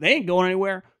spot, and they ain't going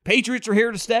anywhere. Patriots are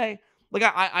here to stay. Like,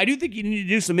 I do think you need to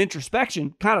do some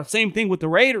introspection. Kind of same thing with the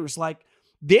Raiders. Like,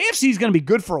 the AFC is going to be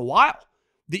good for a while.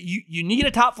 You need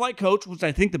a top-flight coach, which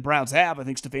I think the Browns have. I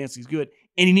think Stefanski's good.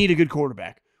 And you need a good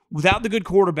quarterback. Without the good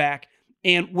quarterback,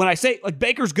 and when I say, like,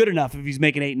 Baker's good enough if he's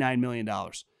making $8-9 million.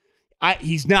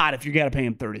 He's not if you got to pay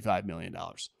him $35 million.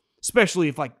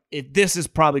 Especially if this is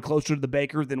probably closer to the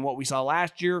Baker than what we saw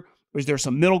last year. Or is there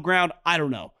some middle ground? I don't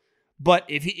know. But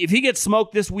if he gets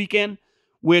smoked this weekend,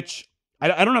 which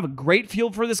I don't have a great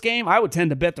feel for this game, I would tend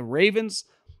to bet the Ravens.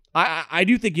 I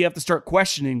do think you have to start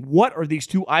questioning, what are these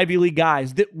two Ivy League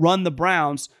guys that run the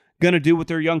Browns going to do with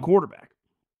their young quarterback?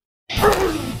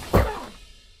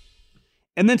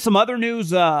 And then some other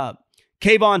news, Kayvon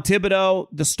Thibodeau,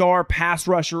 the star pass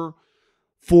rusher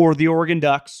for the Oregon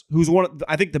Ducks, who's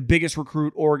I think the biggest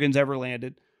recruit Oregon's ever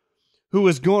landed, who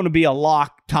is going to be a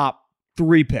lock top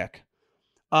 3 pick.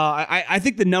 I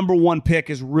think the number 1 pick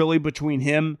is really between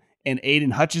him and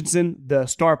Aiden Hutchinson, the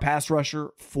star pass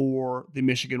rusher for the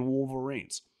Michigan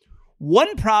Wolverines.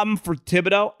 One problem for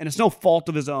Thibodeau, and it's no fault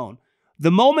of his own, the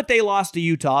moment they lost to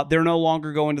Utah, they're no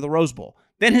longer going to the Rose Bowl.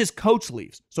 Then his coach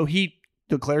leaves, so he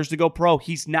declares to go pro.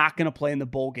 He's not going to play in the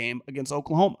bowl game against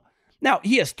Oklahoma. Now,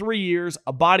 he has 3 years,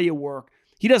 a body of work.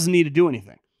 He doesn't need to do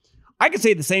anything. I could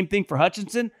say the same thing for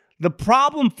Hutchinson. The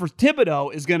problem for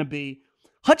Thibodeau is going to be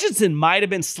Hutchinson might have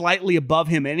been slightly above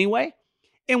him anyway.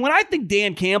 And when I think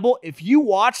Dan Campbell, if you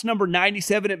watch number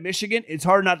 97 at Michigan, it's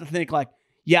hard not to think like,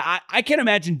 yeah, I can't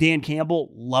imagine Dan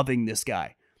Campbell loving this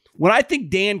guy. When I think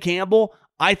Dan Campbell,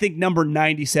 I think number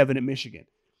 97 at Michigan.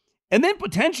 And then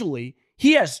potentially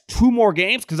he has 2 more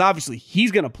games because obviously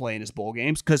he's going to play in his bowl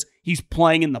games because he's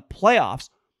playing in the playoffs.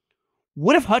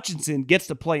 What if Hutchinson gets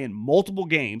to play in multiple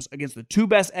games against the 2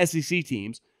 best SEC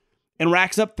teams and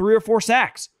racks up 3 or 4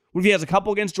 sacks? What if he has a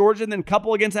couple against Georgia and then a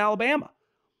couple against Alabama?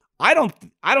 I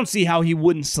don't see how he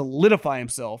wouldn't solidify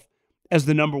himself as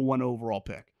the number 1 overall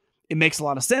pick. It makes a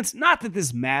lot of sense. Not that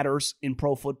this matters in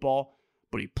pro football,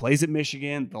 but he plays at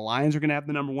Michigan. The Lions are going to have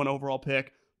the number 1 overall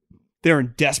pick. They're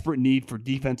in desperate need for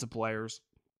defensive players.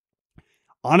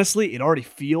 Honestly, it already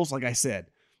feels, like I said,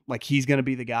 like he's going to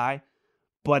be the guy.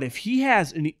 But if he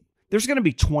has there's going to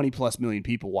be 20+ million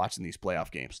people watching these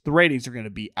playoff games. The ratings are going to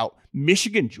be out.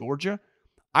 Michigan, Georgia,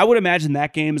 I would imagine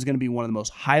that game is going to be one of the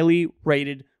most highly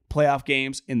rated playoff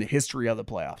games in the history of the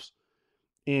playoffs.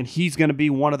 And he's going to be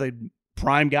one of the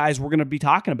prime guys we're going to be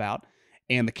talking about.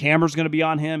 And the camera's going to be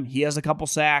on him. He has a couple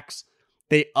sacks.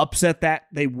 They upset that.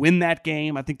 They win that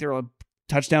game. I think they're a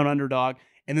touchdown underdog.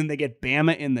 And then they get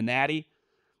Bama in the Natty.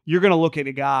 You're going to look at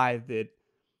a guy that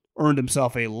earned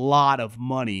himself a lot of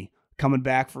money coming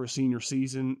back for a senior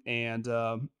season and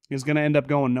is going to end up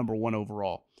going number 1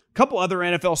 overall. A couple other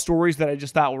NFL stories that I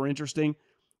just thought were interesting.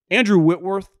 Andrew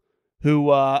Whitworth,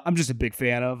 who I'm just a big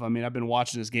fan of. I mean, I've been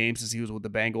watching his game since he was with the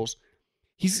Bengals.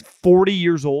 He's 40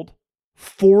 years old.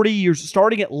 40 years,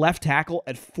 starting at left tackle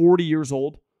at 40 years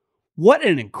old. What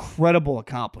an incredible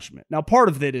accomplishment. Now, part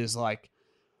of it is like,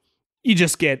 you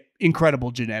just get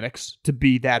incredible genetics to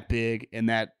be that big and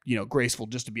that, graceful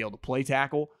just to be able to play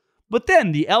tackle. But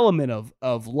then the element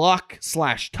of luck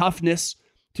 / toughness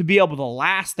to be able to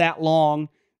last that long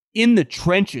in the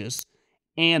trenches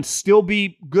and still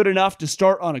be good enough to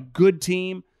start on a good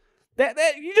team, that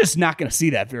you're just not going to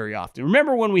see that very often.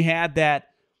 Remember when we had that,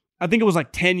 I think it was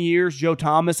like 10 years, Joe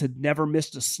Thomas had never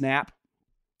missed a snap,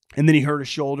 and then he hurt his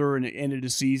shoulder and it ended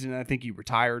his season, and I think he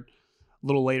retired a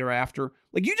little later after.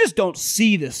 Like, you just don't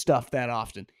see this stuff that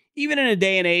often. Even in a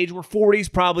day and age where 40 is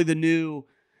probably the new,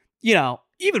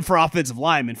 even for offensive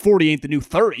linemen, 40 ain't the new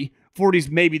 30. 40 is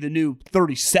maybe the new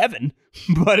 37,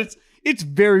 but it's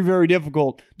very, very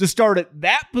difficult to start at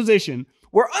that position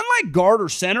where, unlike guard or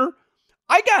center,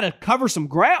 I got to cover some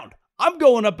ground. I'm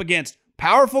going up against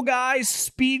powerful guys,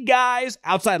 speed guys,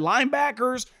 outside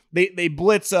linebackers. They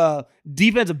blitz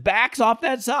defensive backs off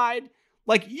that side.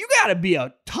 Like, you got to be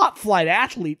a top-flight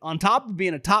athlete on top of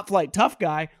being a top-flight tough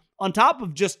guy, on top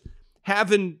of just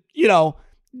having,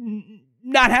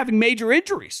 not having major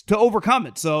injuries to overcome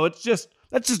it. So that's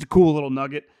just a cool little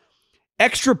nugget.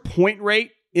 Extra point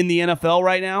rate in the NFL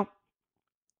right now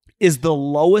is the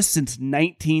lowest since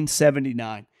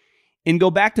 1979. And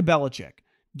go back to Belichick.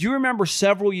 Do you remember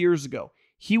several years ago,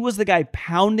 he was the guy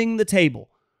pounding the table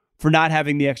for not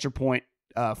having the extra point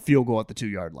field goal at the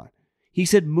 2-yard line. He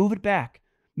said, move it back.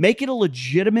 Make it a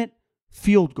legitimate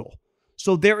field goal.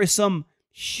 So there is some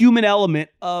human element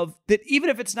of that, even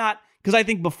if it's not, because I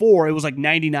think before it was like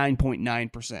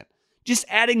 99.9%. just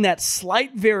adding that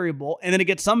slight variable, and then it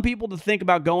gets some people to think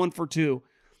about going for 2.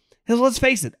 Because let's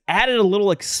face it, added a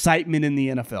little excitement in the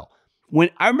NFL.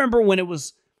 I remember when it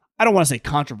was, I don't want to say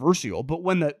controversial, but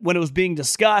when it was being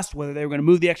discussed whether they were going to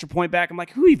move the extra point back, I'm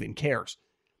like, who even cares?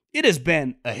 It has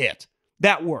been a hit.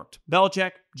 That worked.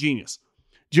 Belichick, genius.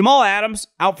 Jamal Adams,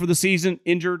 out for the season,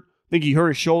 injured. I think he hurt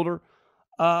his shoulder.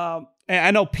 And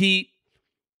I know Pete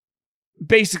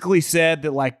basically said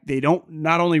that like they don't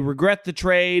not only regret the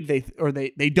trade,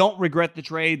 they don't regret the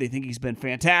trade. They think he's been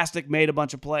fantastic, made a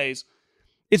bunch of plays.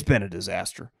 It's been a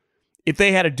disaster. If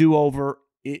they had a do-over,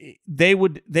 they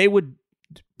would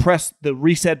press the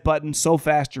reset button so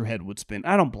fast your head would spin.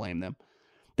 I don't blame them.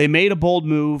 They made a bold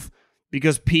move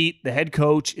because Pete, the head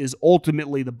coach, is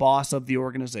ultimately the boss of the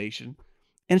organization,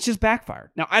 and it's just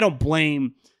backfired. Now, I don't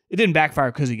blame it. Didn't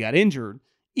backfire because he got injured.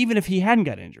 Even if he hadn't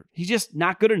got injured, he's just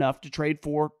not good enough to trade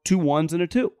for 2 1s and a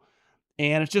 2.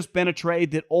 And it's just been a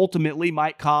trade that ultimately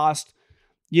might cost,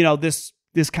 this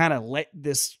kind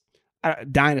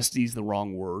of dynasty is the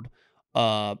wrong word.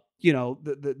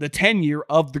 The tenure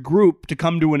of the group to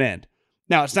come to an end.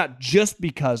 Now, it's not just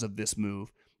because of this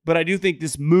move, but I do think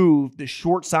this move, this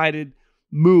short-sighted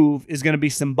move, is going to be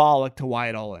symbolic to why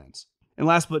it all ends. And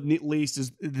last but not least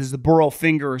is the Burrow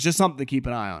finger is just something to keep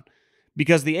an eye on.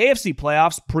 Because the AFC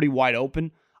playoffs pretty wide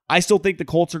open. I still think the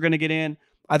Colts are going to get in.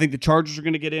 I think the Chargers are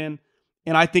going to get in.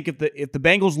 And I think if the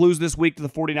Bengals lose this week to the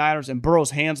 49ers and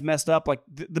Burrow's hands messed up, like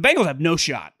the Bengals have no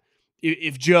shot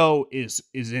if Joe is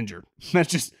injured.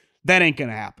 That ain't going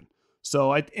to happen.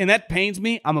 So, and that pains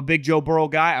me. I'm a big Joe Burrow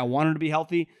guy. I want him to be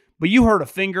healthy. But you heard a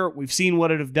finger. We've seen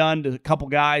what it have done to a couple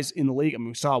guys in the league. I mean,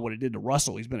 we saw what it did to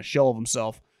Russell. He's been a shell of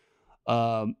himself,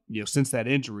 since that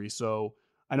injury. So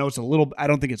I know it's I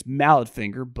don't think it's mallet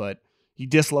finger, but he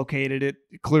dislocated it.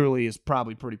 It clearly is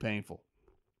probably pretty painful.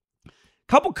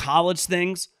 Couple college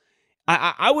things.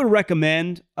 I would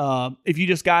recommend, if you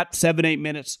just got 7-8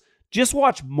 minutes, just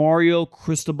watch Mario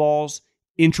Cristobal's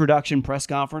introduction press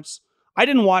conference. I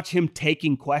didn't watch him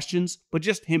taking questions, but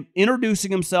just him introducing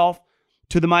himself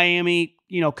to the Miami,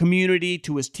 community,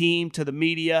 to his team, to the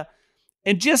media,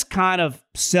 and just kind of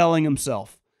selling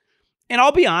himself. And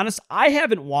I'll be honest, I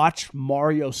haven't watched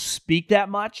Mario speak that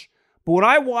much, but when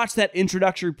I watched that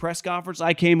introductory press conference,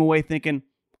 I came away thinking,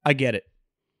 I get it.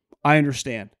 I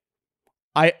understand.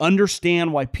 I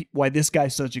understand why this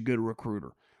guy's such a good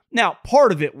recruiter. Now,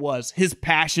 part of it was his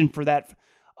passion for that,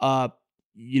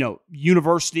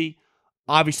 university,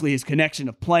 obviously his connection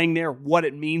of playing there, what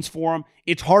it means for him.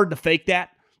 It's hard to fake that.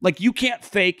 Like, you can't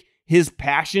fake his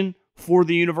passion for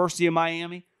the University of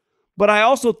Miami. But I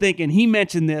also think, and he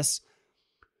mentioned this,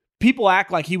 people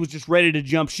act like he was just ready to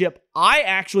jump ship. I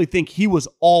actually think he was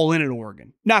all in at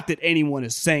Oregon. Not that anyone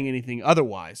is saying anything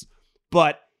otherwise,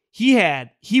 but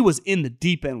he was in the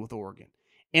deep end with Oregon.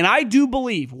 And I do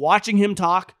believe, watching him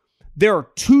talk, there are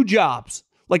 2 jobs.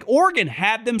 Like, Oregon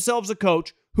had themselves a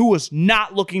coach who was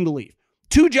not looking to leave.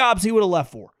 2 jobs he would have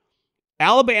left for.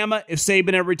 Alabama, if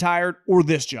Saban had retired, or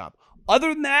this job.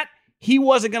 Other than that, he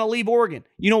wasn't going to leave Oregon.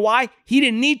 You know why? He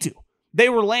didn't need to. They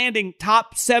were landing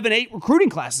top 7-8 recruiting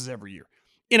classes every year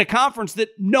in a conference that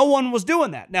no one was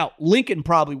doing that. Now, Lincoln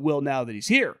probably will now that he's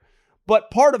here.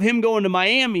 But part of him going to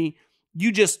Miami,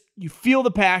 you feel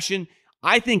the passion.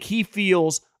 I think he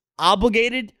feels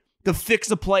obligated to fix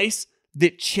a place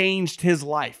that changed his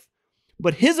life.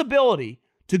 But his ability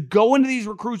to go into these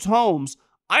recruits' homes,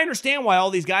 I understand why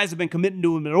all these guys have been committing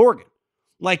to him in Oregon.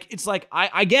 Like, it's like,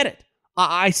 I get it.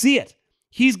 I see it.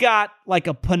 He's got like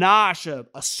a panache, a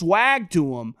swag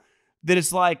to him that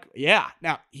it's like, yeah.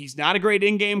 Now, he's not a great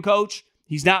in-game coach.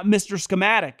 He's not Mr.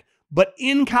 Schematic. But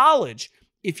in college,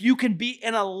 if you can be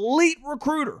an elite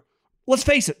recruiter, let's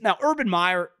face it. Now, Urban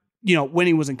Meyer, when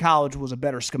he was in college, was a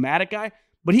better schematic guy.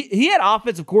 But he had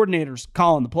offensive coordinators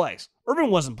calling the plays. Urban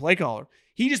wasn't play caller.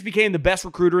 He just became the best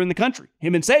recruiter in the country,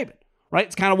 him and Saban, right?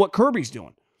 It's kind of what Kirby's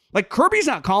doing. Like, Kirby's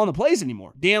not calling the plays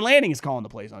anymore. Dan Lanning is calling the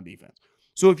plays on defense.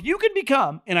 So if you can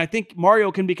become, and I think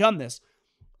Mario can become this,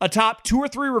 a top 2 or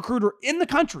 3 recruiter in the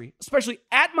country, especially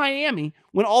at Miami,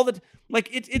 when all the,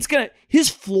 it's going to, his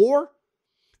floor,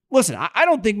 listen, I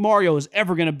don't think Mario is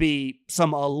ever going to be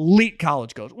some elite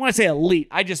college coach. When I say elite,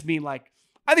 I just mean I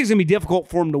think it's going to be difficult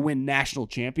for him to win national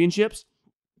championships.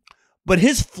 But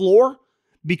his floor,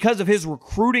 because of his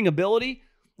recruiting ability,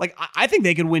 I think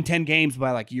they could win 10 games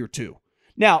by year 2.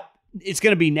 Now, it's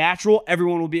going to be natural.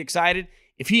 Everyone will be excited.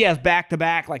 If he has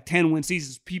back-to-back 10-win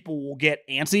seasons, people will get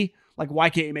antsy.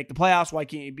 Why can't you make the playoffs? Why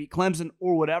can't you beat Clemson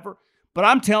or whatever? But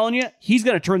I'm telling you, he's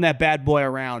going to turn that bad boy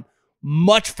around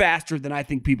much faster than I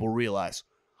think people realize.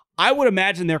 I would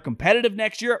imagine they're competitive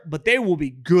next year, but they will be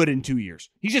good in 2 years.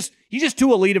 He's just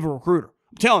too elite of a recruiter.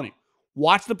 I'm telling you,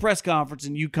 watch the press conference,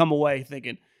 and you come away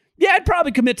thinking, yeah, I'd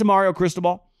probably commit to Mario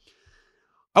Cristobal.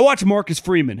 I watch Marcus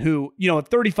Freeman, who, at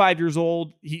 35 years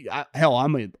old,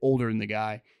 I'm older than the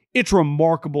guy. It's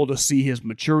remarkable to see his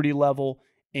maturity level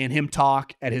and him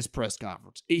talk at his press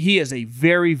conference. He is a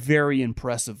very, very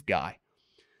impressive guy.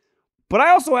 But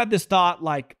I also had this thought,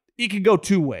 it could go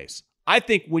two ways. I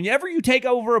think whenever you take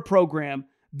over a program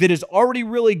that is already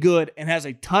really good and has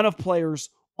a ton of players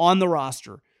on the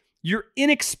roster, your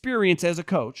inexperience as a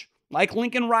coach, like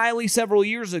Lincoln Riley several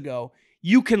years ago,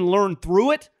 you can learn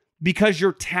through it because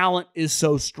your talent is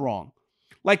so strong.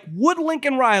 Would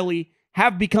Lincoln Riley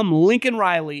have become Lincoln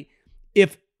Riley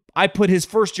if I put his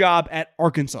first job at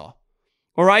Arkansas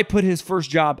or I put his first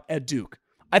job at Duke?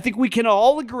 I think we can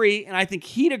all agree, and I think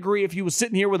he'd agree if he was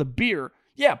sitting here with a beer.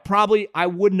 Yeah, probably I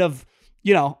wouldn't have,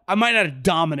 I might not have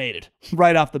dominated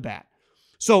right off the bat.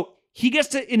 So he gets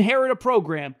to inherit a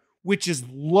program which is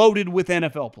loaded with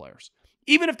NFL players.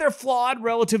 Even if they're flawed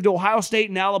relative to Ohio State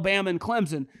and Alabama and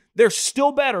Clemson, they're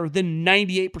still better than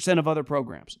 98% of other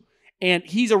programs. And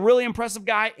he's a really impressive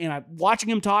guy, and I'm watching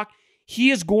him talk. He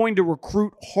is going to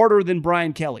recruit harder than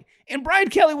Brian Kelly. And Brian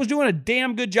Kelly was doing a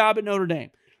damn good job at Notre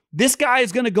Dame. This guy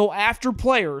is going to go after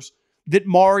players that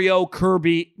Mario,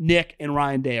 Kirby, Nick, and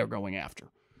Ryan Day are going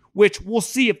after, which we'll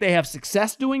see if they have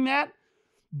success doing that,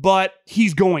 but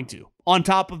he's going to, on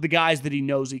top of the guys that he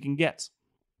knows he can get.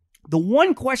 The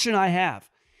one question I have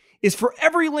is for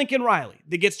every Lincoln Riley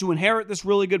that gets to inherit this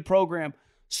really good program,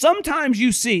 sometimes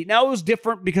you see, now it was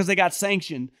different because they got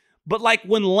sanctioned, but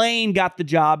when Lane got the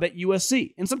job at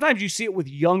USC, and sometimes you see it with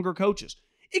younger coaches,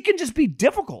 it can just be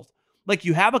difficult.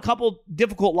 You have a couple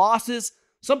difficult losses,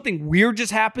 something weird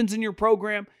just happens in your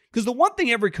program. Because the one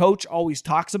thing every coach always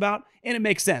talks about, and it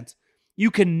makes sense, you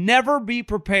can never be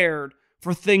prepared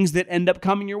for things that end up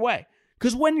coming your way.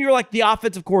 Because when you're the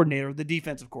offensive coordinator, the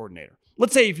defensive coordinator,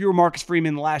 let's say if you were Marcus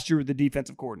Freeman last year, the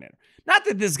defensive coordinator. Not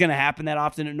that this is going to happen that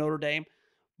often at Notre Dame,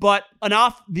 but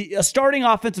a starting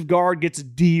offensive guard gets a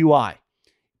DUI.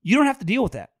 You don't have to deal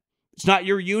with that. It's not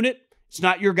your unit. It's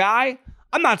not your guy.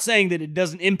 I'm not saying that it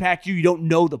doesn't impact you. You don't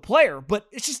know the player, but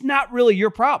it's just not really your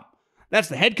problem. That's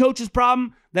the head coach's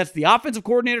problem. That's the offensive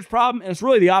coordinator's problem. And it's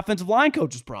really the offensive line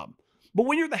coach's problem. But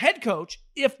when you're the head coach,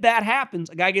 if that happens,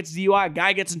 a guy gets DUI, a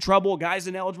guy gets in trouble, a guy's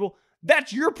ineligible,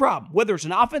 that's your problem. Whether it's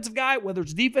an offensive guy, whether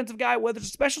it's a defensive guy, whether it's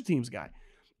a special teams guy.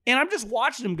 And I'm just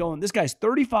watching him going, this guy's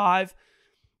 35.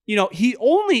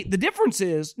 The difference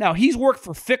is, now he's worked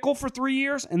for Fickle for 3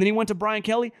 years, and then he went to Brian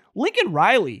Kelly. Lincoln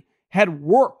Riley had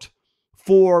worked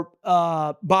for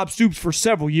Bob Stoops for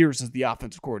several years as the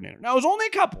offensive coordinator. Now, it was only a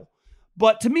couple,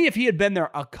 but to me, if he had been there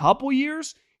a couple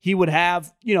years, he would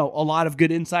have, a lot of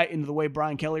good insight into the way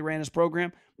Brian Kelly ran his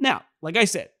program. Now, like I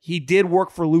said, he did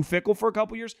work for Lou Fickle for a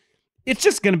couple years. It's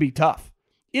just going to be tough.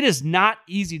 It is not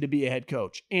easy to be a head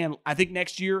coach. And I think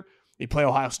next year they play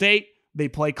Ohio State, they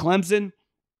play Clemson.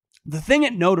 The thing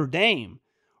at Notre Dame,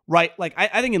 right?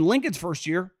 I think in Lincoln's first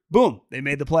year, boom, they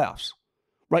made the playoffs.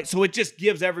 Right, so it just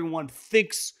gives everyone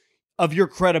thinks of your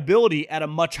credibility at a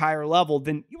much higher level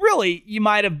than really you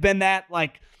might have been that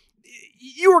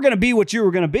you were going to be what you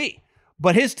were going to be.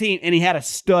 But his team, and he had a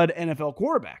stud NFL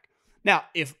quarterback. Now,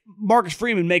 if Marcus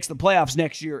Freeman makes the playoffs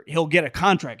next year, he'll get a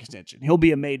contract extension. He'll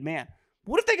be a made man.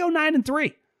 What if they go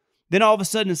 9-3? Then all of a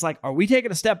sudden it's are we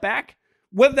taking a step back?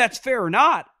 Whether that's fair or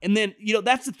not. And then,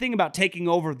 that's the thing about taking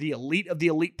over the elite of the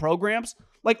elite programs.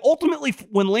 Ultimately,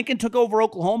 when Lincoln took over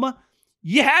Oklahoma,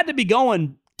 you had to be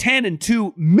going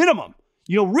 10-2 minimum.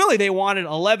 Really they wanted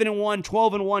 11-1,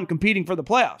 12-1 competing for the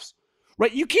playoffs,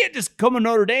 right? You can't just come to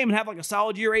Notre Dame and have a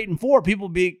solid year 8-4. People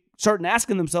be starting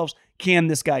asking themselves, can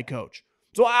this guy coach?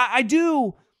 So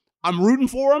I'm rooting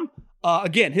for him.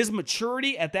 Again, his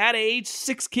maturity at that age,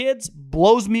 6 kids,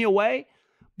 blows me away.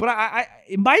 But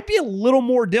it might be a little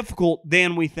more difficult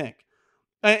than we think.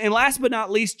 And last but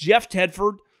not least, Jeff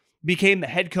Tedford became the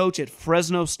head coach at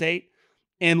Fresno State.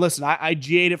 And listen, I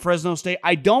GA'd at Fresno State.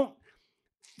 I don't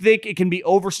think it can be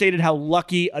overstated how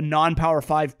lucky a non-Power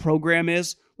 5 program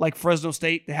is, like Fresno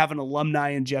State, to have an alumni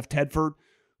in Jeff Tedford,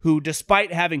 who,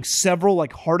 despite having several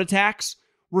heart attacks,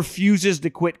 refuses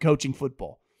to quit coaching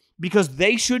football because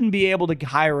they shouldn't be able to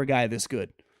hire a guy this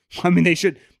good. I mean, they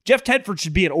should. Jeff Tedford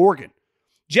should be at Oregon.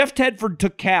 Jeff Tedford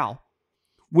took Cal,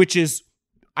 which is,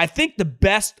 I think, the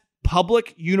best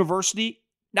public university,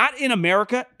 not in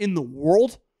America, in the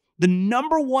world. The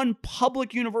number one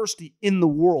public university in the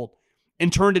world,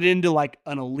 and turned it into an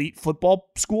elite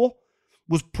football school,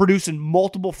 was producing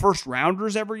multiple first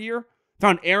rounders every year.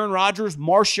 Found Aaron Rodgers,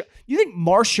 you think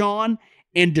Marshawn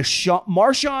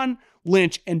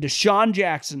Lynch and Deshaun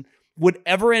Jackson would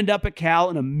ever end up at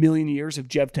Cal in a million years if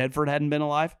Jeff Tedford hadn't been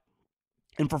alive?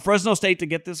 And for Fresno State to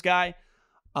get this guy,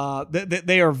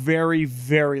 they are very,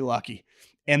 very lucky.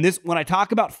 And this, when I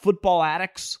talk about football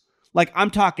addicts, like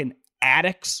I'm talking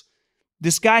addicts,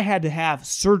 this guy had to have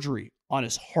surgery on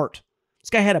his heart. This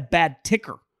guy had a bad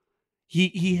ticker.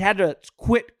 He had to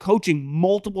quit coaching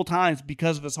multiple times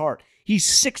because of his heart. He's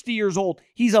 60 years old.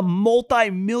 He's a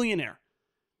multi-millionaire.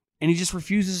 And he just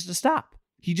refuses to stop.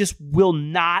 He just will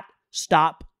not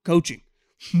stop coaching.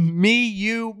 Me,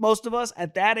 you, most of us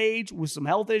at that age with some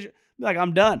health issues, like,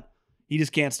 I'm done. He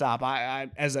just can't stop.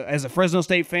 I as a Fresno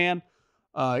State fan,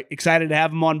 excited to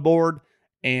have him on board.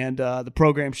 And the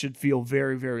program should feel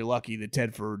very, very lucky that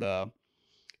Tedford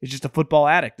is just a football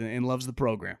addict and loves the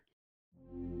program.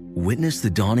 Witness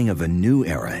the dawning of a new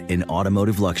era in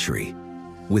automotive luxury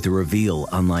with a reveal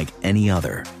unlike any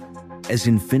other as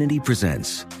Infiniti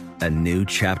presents a new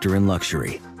chapter in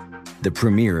luxury, the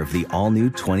premiere of the all-new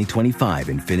 2025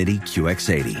 Infiniti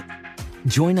QX80.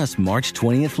 Join us March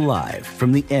 20th live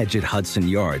from the Edge at Hudson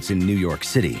Yards in New York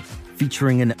City,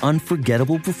 featuring an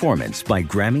unforgettable performance by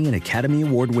Grammy and Academy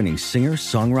Award-winning singer,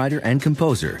 songwriter, and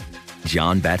composer,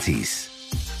 Jon Batiste.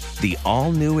 The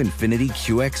all-new Infiniti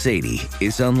QX80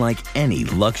 is unlike any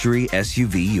luxury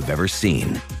SUV you've ever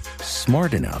seen.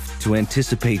 Smart enough to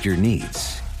anticipate your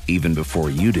needs, even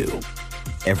before you do.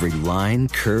 Every line,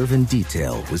 curve, and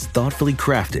detail was thoughtfully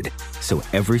crafted, so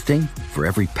everything for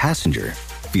every passenger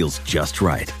feels just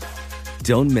right.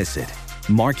 Don't miss it.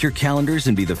 Mark your calendars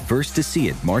and be the first to see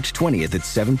it March 20th at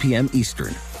 7 p.m.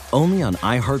 Eastern, only on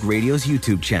iHeartRadio's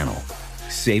YouTube channel.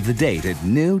 Save the date at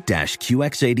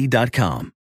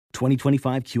new-QX80.com.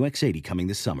 2025 QX80 coming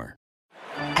this summer.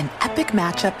 An epic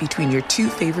matchup between your two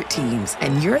favorite teams,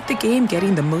 and you're at the game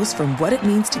getting the most from what it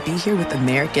means to be here with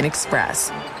American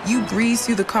Express. You breeze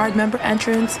through the card member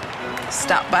entrance,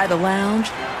 stop by the lounge.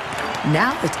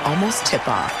 Now it's almost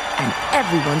tip-off, and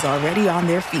everyone's already on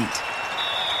their feet.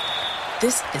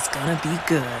 This is gonna be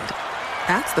good.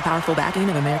 That's the powerful backing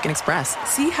of American Express.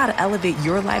 See how to elevate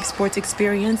your live sports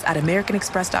experience at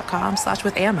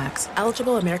americanexpress.com/withAmex.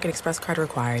 Eligible American Express card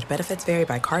required. Benefits vary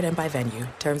by card and by venue.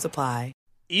 Terms apply.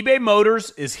 eBay Motors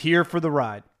is here for the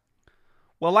ride.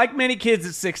 Well, like many kids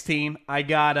at 16, I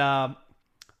got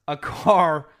a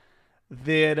car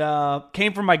that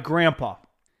came from my grandpa.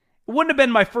 It wouldn't have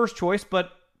been my first choice,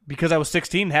 but because I was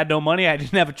 16 and had no money, I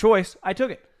didn't have a choice. I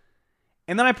took it.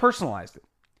 And then I personalized it.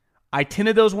 I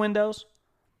tinted those windows.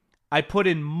 I put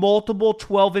in multiple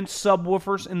 12-inch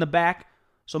subwoofers in the back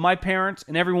so my parents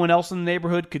and everyone else in the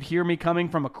neighborhood could hear me coming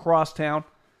from across town.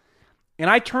 And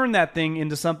I turned that thing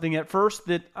into something at first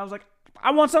that I was like,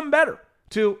 I want something better.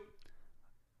 To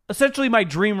essentially my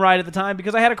dream ride at the time,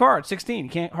 because I had a car at 16.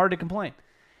 Hard to complain.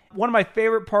 One of my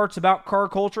favorite parts about car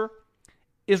culture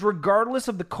is regardless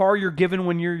of the car you're given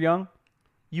when you're young,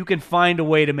 you can find a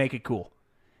way to make it cool.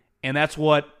 And that's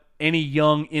what any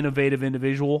young, innovative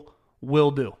individual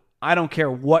will do. I don't care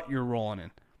what you're rolling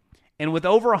in. And with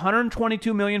over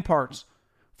 122 million parts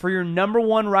for your number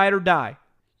one ride or die,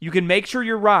 you can make sure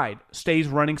your ride stays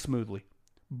running smoothly.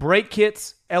 Brake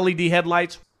kits, LED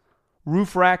headlights,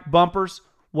 roof rack, bumpers,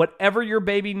 whatever your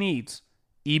baby needs,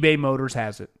 eBay Motors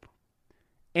has it.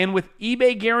 And with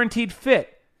eBay Guaranteed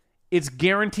Fit, it's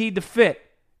guaranteed to fit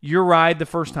your ride the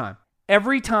first time,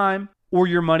 every time, or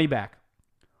your money back.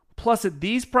 Plus, at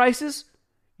these prices,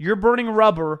 you're burning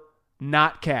rubber,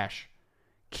 not cash.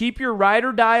 Keep your ride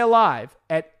or die alive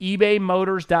at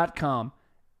ebaymotors.com.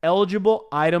 Eligible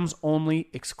items only.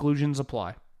 Exclusions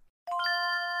apply.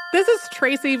 This is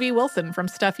Tracy V. Wilson from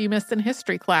Stuff You Missed in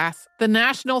History Class. The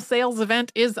national sales event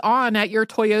is on at your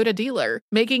Toyota dealer,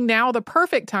 making now the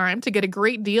perfect time to get a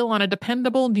great deal on a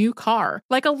dependable new car.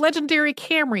 Like a legendary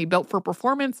Camry built for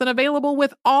performance and available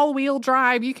with all-wheel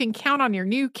drive, you can count on your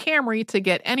new Camry to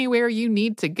get anywhere you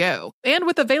need to go. And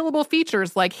with available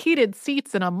features like heated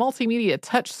seats and a multimedia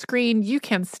touchscreen, you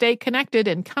can stay connected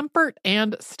in comfort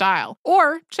and style.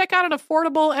 Or check out an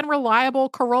affordable and reliable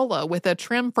Corolla with a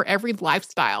trim for every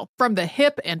lifestyle. From the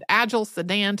hip and agile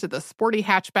sedan to the sporty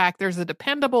hatchback, there's a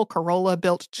dependable Corolla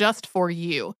built just for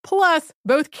you. Plus,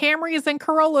 both Camrys and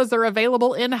Corollas are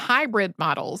available in hybrid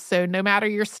models, so no matter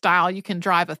your style, you can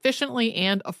drive efficiently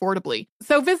and affordably.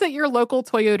 So visit your local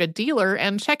Toyota dealer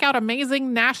and check out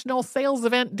amazing national sales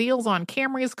event deals on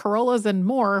Camrys, Corollas, and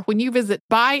more when you visit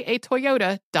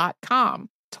buyatoyota.com.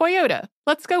 Toyota,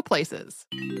 let's go places.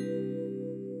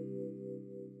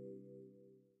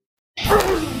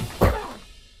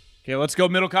 Okay, let's go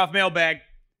Middlecoff Mailbag.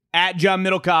 At John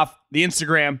Middlecoff, the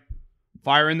Instagram.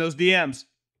 Fire in those DMs.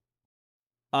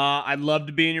 I'd love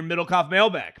to be in your Middlecoff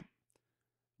Mailbag.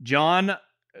 John,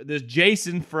 there's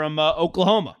Jason from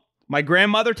Oklahoma. My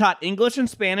grandmother taught English and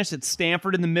Spanish at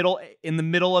Stanford in the middle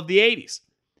of the 80s.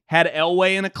 had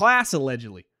Elway in a class,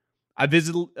 allegedly. I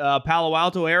visited Palo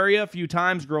Alto area a few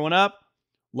times growing up.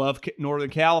 Love Northern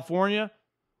California.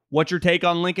 What's your take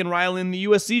on Lincoln Riley in the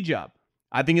USC job?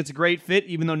 I think it's a great fit,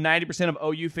 even though 90% of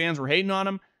OU fans were hating on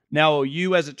him. Now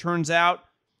OU, as it turns out,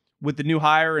 with the new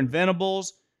hire in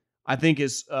Venables, I think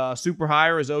is super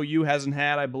hire, as OU hasn't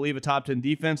had, I believe, a top 10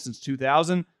 defense since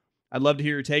 2000. I'd love to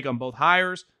hear your take on both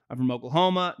hires. I'm from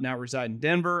Oklahoma, now reside in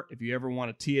Denver. If you ever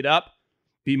want to tee it up,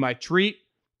 be my treat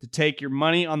to take your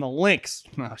money on the Lynx.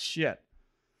 Oh, shit.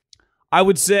 I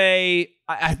would say,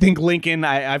 I think Lincoln,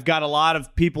 I've got a lot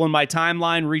of people in my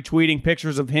timeline retweeting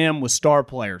pictures of him with star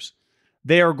players.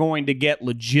 They are going to get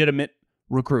legitimate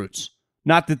recruits.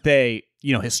 Not that they,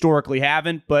 historically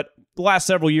haven't, but the last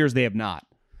several years they have not.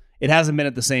 It hasn't been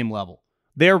at the same level.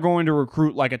 They're going to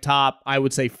recruit like a top, I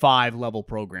would say, 5-level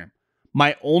program.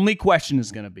 My only question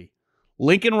is going to be,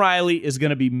 Lincoln Riley is going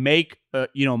to be made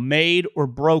or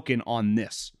broken on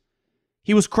this.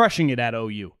 He was crushing it at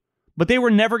OU, but they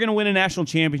were never going to win a national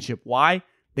championship. Why?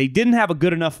 They didn't have a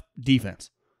good enough defense.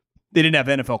 They didn't have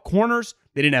NFL corners.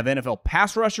 They didn't have NFL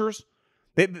pass rushers.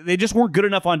 They just weren't good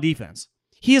enough on defense.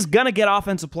 He is going to get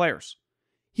offensive players.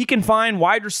 He can find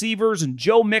wide receivers and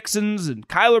Joe Mixons and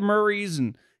Kyler Murrays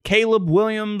and Caleb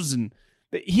Williams, and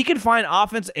he can find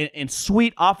offense and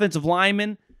sweet offensive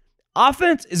linemen.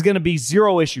 Offense is going to be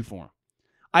zero issue for him.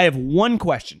 I have one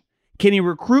question. Can he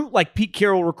recruit like Pete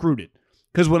Carroll recruited?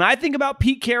 Because when I think about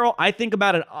Pete Carroll, I think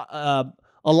about a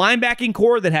linebacking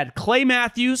core that had Clay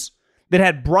Matthews, that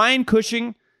had Brian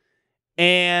Cushing,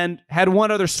 and had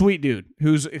one other sweet dude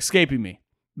who's escaping me,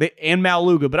 and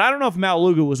Maluga. But I don't know if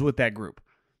Maluga was with that group.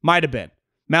 Might have been.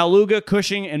 Maluga,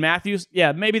 Cushing, and Matthews.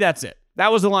 Yeah, maybe that's it.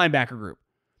 That was the linebacker group.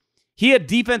 He had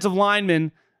defensive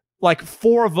linemen, like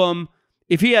 4 of them.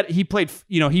 If he played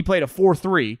a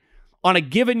 4-3 on a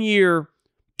given year,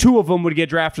 2 of them would get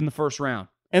drafted in the first round,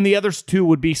 and the other 2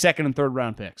 would be second and third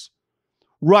round picks.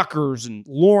 Ruckers and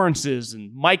Lawrences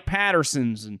and Mike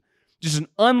Pattersons, and just an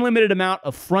unlimited amount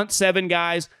of front 7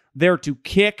 guys there to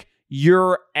kick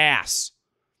your ass.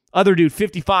 Other dude,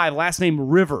 55, last name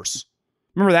Rivers.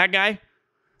 Remember that guy?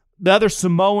 The other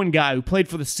Samoan guy who played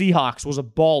for the Seahawks was a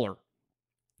baller.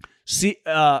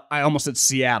 I almost said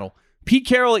Seattle. Pete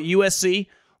Carroll at USC,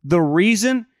 the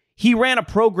reason he ran a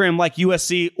program like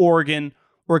USC, Oregon,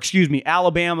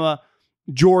 Alabama,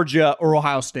 Georgia, or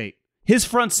Ohio State. His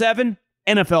front 7,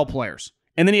 NFL players.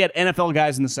 And then he had NFL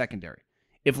guys in the secondary.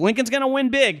 If Lincoln's going to win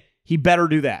big, he better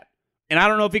do that. And I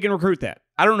don't know if he can recruit that.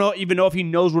 I don't even know if he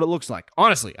knows what it looks like.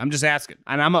 Honestly, I'm just asking.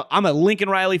 And I'm a Lincoln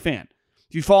Riley fan.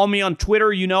 If you follow me on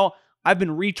Twitter, you know I've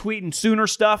been retweeting Sooner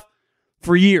stuff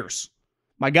for years.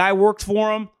 My guy worked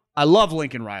for him. I love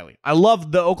Lincoln Riley. I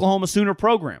love the Oklahoma Sooner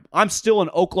program. I'm still an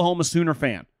Oklahoma Sooner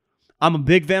fan. I'm a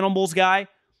big Venables guy.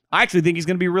 I actually think he's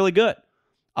going to be really good.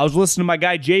 I was listening to my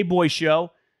guy J-Boy's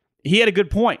show. He had a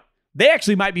good point. They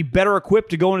actually might be better equipped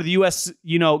to go into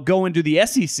the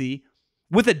SEC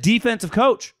with a defensive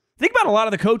coach. Think about a lot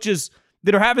of the coaches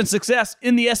that are having success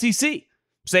in the SEC.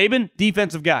 Saban,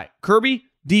 defensive guy. Kirby,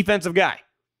 defensive guy.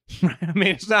 I mean,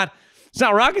 it's not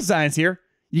rocket science here.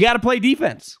 You got to play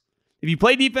defense. If you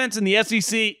play defense in the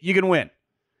SEC, you can win.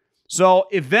 So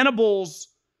if Venables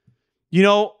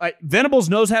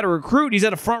knows how to recruit, he's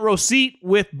at a front row seat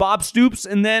with Bob Stoops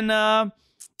and then Dabo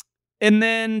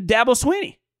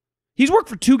Swinney. He's worked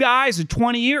for 2 guys in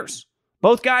 20 years.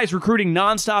 Both guys recruiting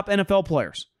nonstop NFL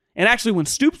players. And actually, when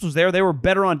Stoops was there, they were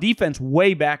better on defense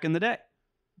way back in the day.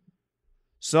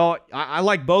 So I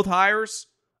like both hires.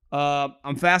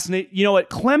 I'm fascinated. You know what?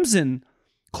 Clemson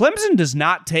does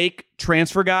not take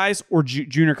transfer guys or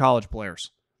junior college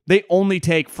players. They only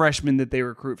take freshmen that they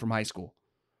recruit from high school.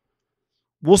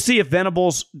 We'll see if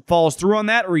Venables follows through on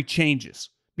that or he changes.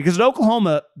 Because at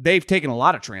Oklahoma, they've taken a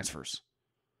lot of transfers.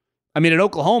 I mean, at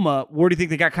Oklahoma, where do you think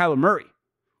they got Kyler Murray?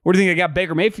 Where do you think they got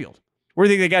Baker Mayfield? Where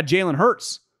do you think they got Jalen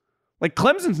Hurts? Like,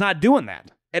 Clemson's not doing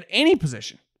that at any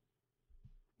position.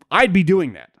 I'd be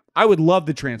doing that. I would love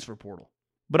the transfer portal.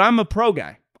 But I'm a pro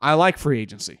guy. I like free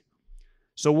agency.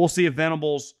 So we'll see if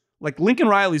Venables, like Lincoln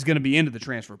Riley's going to be into the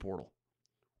transfer portal.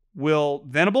 Will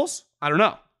Venables? I don't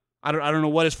know. I don't know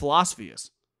what his philosophy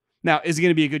is. Now, is he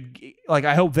going to be a good,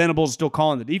 I hope Venables is still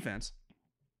calling the defense.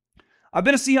 I've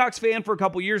been a Seahawks fan for a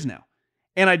couple years now,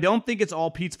 and I don't think it's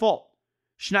all Pete's fault.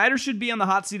 Schneider should be on the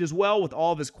hot seat as well with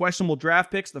all of his questionable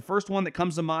draft picks. The first one that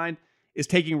comes to mind is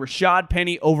taking Rashad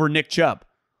Penny over Nick Chubb.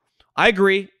 I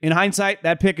agree. In hindsight,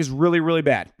 that pick is really, really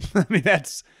bad. I mean,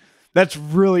 that's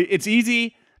really, it's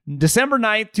easy. December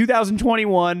 9th,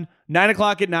 2021, 9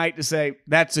 o'clock at night to say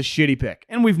that's a shitty pick.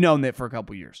 And we've known that for a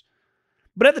couple years.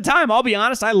 But at the time, I'll be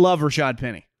honest, I love Rashad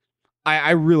Penny.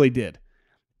 I really did.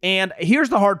 And here's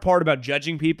the hard part about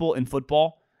judging people in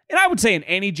football, and I would say in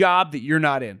any job that you're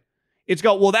not in. It's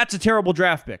well, that's a terrible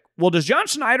draft pick. Well, does John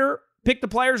Schneider pick the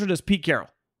players or does Pete Carroll?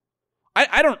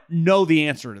 I don't know the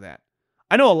answer to that.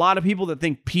 I know a lot of people that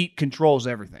think Pete controls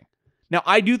everything. Now,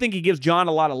 I do think he gives John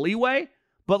a lot of leeway,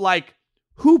 but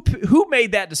who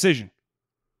made that decision?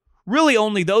 Really,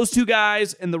 only those two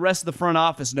guys and the rest of the front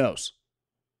office knows.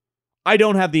 I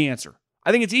don't have the answer.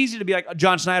 I think it's easy to be like,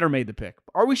 John Schneider made the pick.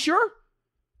 Are we sure?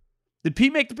 Did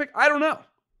Pete make the pick? I don't know.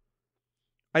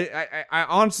 I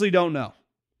honestly don't know.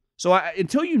 So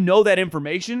until you know that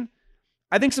information,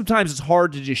 I think sometimes it's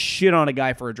hard to just shit on a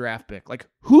guy for a draft pick.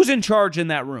 Who's in charge in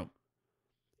that room?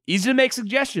 Easy to make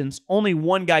suggestions. Only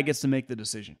one guy gets to make the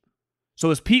decision.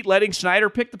 So is Pete letting Schneider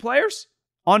pick the players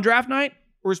on draft night?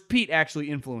 Or is Pete actually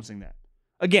influencing that?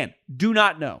 Again, do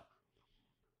not know.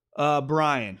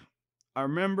 Brian, I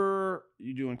remember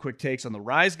you doing quick takes on the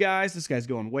Rise guys. This guy's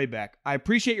going way back. I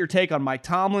appreciate your take on Mike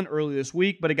Tomlin earlier this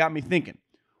week, but it got me thinking.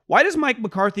 Why does Mike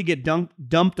McCarthy get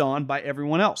dumped on by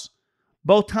everyone else?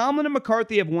 Both Tomlin and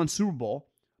McCarthy have won Super Bowl.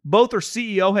 Both are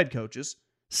CEO head coaches.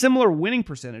 Similar winning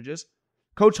percentages.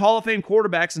 Coach Hall of Fame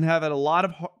quarterbacks and have had a lot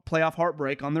of playoff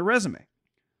heartbreak on their resume.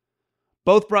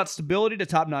 Both brought stability to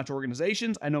top-notch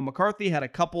organizations. I know McCarthy had a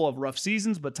couple of rough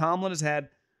seasons, but Tomlin has had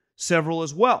several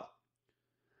as well.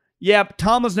 Yeah,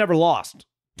 Tomlin's never lost.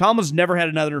 Tomlin's never had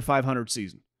another under 500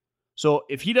 season. So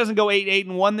if he doesn't go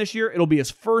 8-1 this year, it'll be his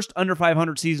first under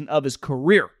 500 season of his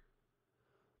career.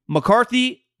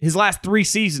 McCarthy, his last 3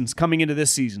 seasons coming into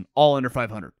this season, all under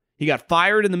 500. He got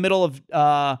fired in the middle of,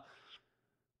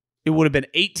 it would have been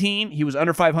 18. He was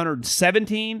under 500 in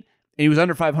 17, and he was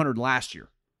under 500 last year.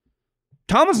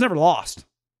 Tomlin's never lost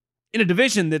in a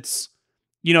division that's,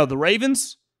 the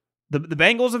Ravens, the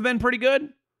Bengals have been pretty good.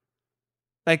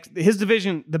 His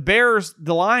division, the Bears,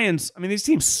 the Lions, these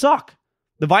teams suck.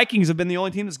 The Vikings have been the only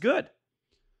team that's good.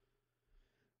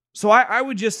 So I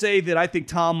would just say that I think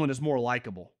Tomlin is more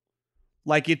likable.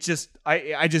 I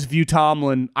just view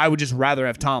Tomlin, I would just rather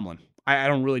have Tomlin. I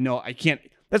don't really know. I can't,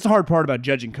 that's the hard part about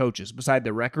judging coaches beside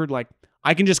their record.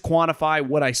 I can just quantify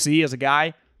what I see as a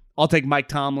guy. I'll take Mike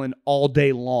Tomlin all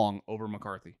day long over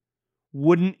McCarthy.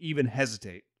 Wouldn't even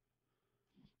hesitate.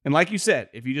 And like you said,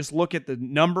 if you just look at the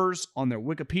numbers on their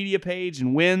Wikipedia page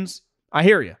and wins, I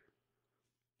hear you.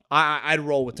 I'd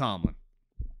roll with Tomlin.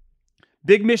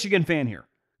 Big Michigan fan here.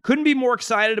 Couldn't be more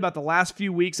excited about the last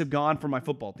few weeks have gone for my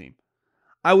football team.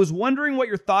 I was wondering what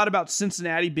your thought about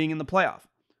Cincinnati being in the playoff.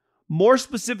 More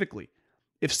specifically,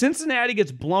 if Cincinnati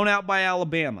gets blown out by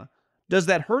Alabama, does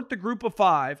that hurt the group of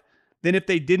 5 than if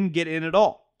they didn't get in at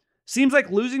all? Seems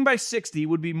like losing by 60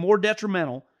 would be more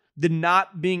detrimental than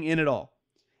not being in at all.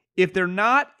 If they're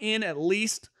not in at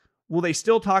least, will they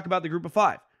still talk about the group of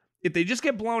 5? If they just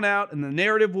get blown out and the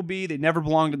narrative will be they never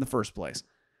belonged in the first place.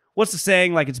 What's the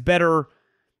saying? It's better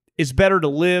to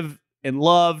live and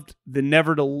loved than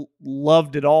never to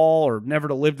loved at all or never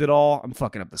to lived at all. I'm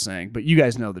fucking up the saying, but you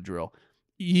guys know the drill.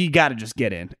 You got to just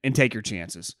get in and take your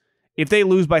chances. If they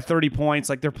lose by 30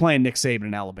 points, they're playing Nick Saban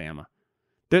in Alabama.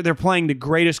 They're playing the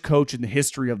greatest coach in the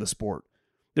history of the sport.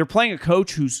 They're playing a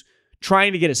coach who's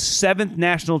trying to get his 7th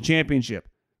national championship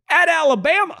at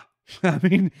Alabama.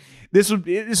 This would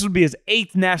be his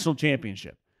 8th national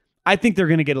championship. I think they're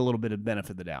going to get a little bit of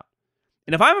benefit of the doubt.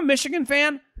 And if I'm a Michigan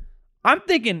fan, I'm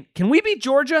thinking, can we beat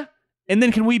Georgia? And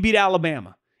then can we beat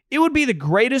Alabama? It would be the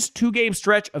greatest 2-game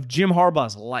stretch of Jim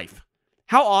Harbaugh's life.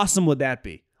 How awesome would that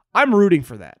be? I'm rooting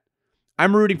for that.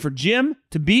 I'm rooting for Jim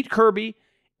to beat Kirby,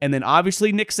 and then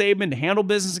obviously Nick Saban to handle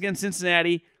business against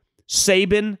Cincinnati.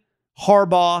 Saban,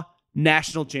 Harbaugh,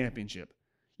 national championship.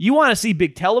 You want to see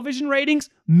big television ratings?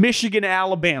 Michigan,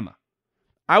 Alabama.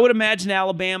 I would imagine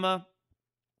Alabama,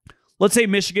 let's say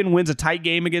Michigan wins a tight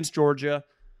game against Georgia.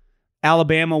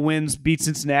 Alabama beats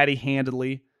Cincinnati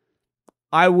handedly.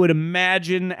 I would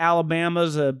imagine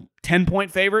Alabama's a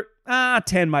 10-point favorite.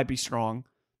 10 might be strong.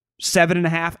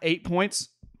 7.5, 8 points.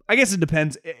 I guess it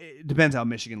depends. It depends how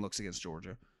Michigan looks against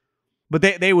Georgia. But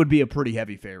they would be a pretty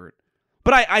heavy favorite.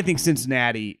 But I think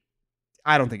Cincinnati,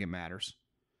 I don't think it matters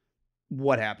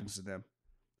what happens to them.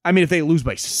 If they lose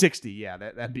by 60, yeah,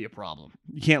 that'd be a problem.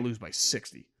 You can't lose by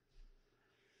 60.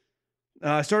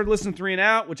 I started listening 3 and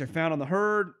Out, which I found on the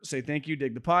Herd. Say thank you,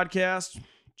 dig the podcast.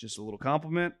 Just a little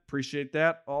compliment. Appreciate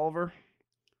that, Oliver.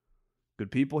 Good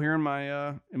people here in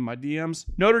my DMs.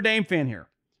 Notre Dame fan here.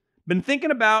 Been thinking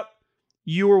about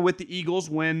you were with the Eagles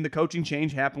when the coaching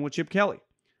change happened with Chip Kelly.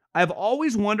 I've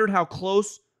always wondered how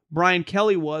close Brian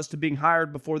Kelly was to being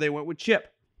hired before they went with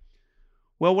Chip.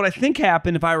 Well, what I think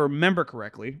happened, if I remember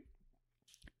correctly,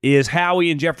 is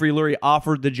Howie and Jeffrey Lurie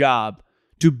offered the job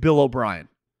to Bill O'Brien,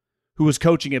 who was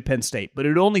coaching at Penn State, but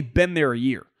had only been there a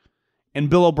year. And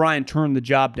Bill O'Brien turned the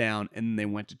job down, and then they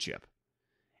went to Chip.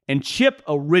 And Chip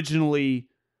originally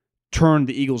turned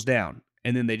the Eagles down,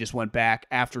 and then they just went back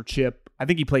after Chip. I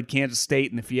think he played Kansas State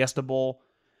in the Fiesta Bowl.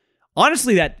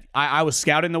 Honestly, I was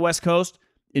scouting the West Coast.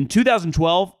 In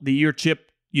 2012, the year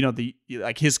Chip,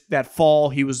 that fall,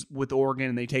 he was with Oregon,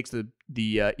 and they takes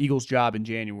the Eagles job in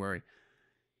January.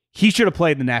 He should have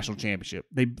played the national championship.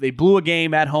 They blew a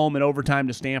game at home in overtime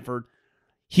to Stanford.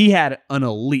 He had an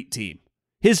elite team.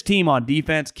 His team on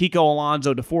defense, Kiko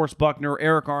Alonso, DeForest Buckner,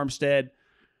 Eric Armstead,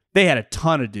 they had a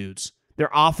ton of dudes. Their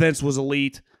offense was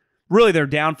elite. Really, their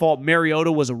downfall,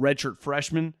 Mariota was a redshirt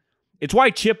freshman. It's why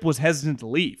Chip was hesitant to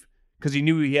leave, because he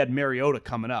knew he had Mariota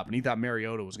coming up, and he thought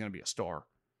Mariota was going to be a star.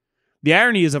 The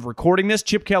irony is of recording this,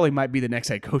 Chip Kelly might be the next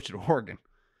head coach at Oregon,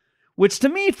 which to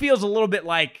me feels a little bit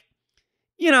like,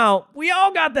 we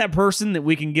all got that person that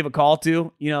we can give a call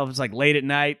to. If it's like late at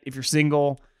night, if you're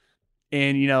single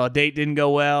and, a date didn't go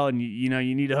well and, you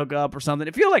need to hook up or something.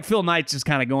 It feels like Phil Knight's just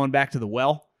kind of going back to the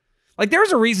well. Like,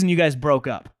 there's a reason you guys broke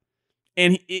up.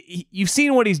 And you've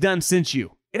seen what he's done since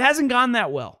you. It hasn't gone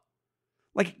that well.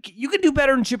 Like, you can do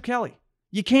better than Chip Kelly.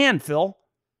 You can, Phil.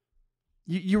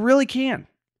 You really can.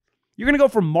 You're going to go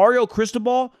from Mario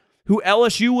Cristobal, who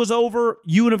LSU was over,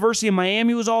 University of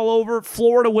Miami was all over,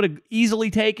 Florida would have easily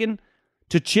taken,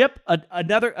 to Chip, a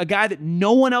guy that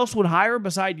no one else would hire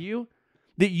beside you,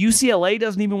 that UCLA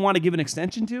doesn't even want to give an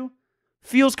extension to.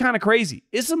 Feels kind of crazy.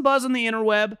 Is some buzz on the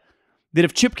interweb that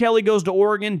if Chip Kelly goes to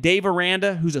Oregon, Dave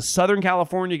Aranda, who's a Southern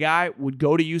California guy, would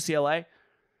go to UCLA?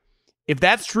 If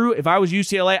that's true, if I was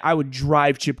UCLA, I would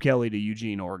drive Chip Kelly to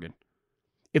Eugene, Oregon.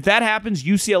 If that happens,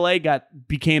 UCLA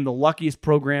became the luckiest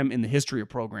program in the history of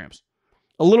programs.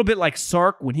 A little bit like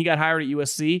Sark when he got hired at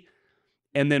USC,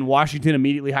 and then Washington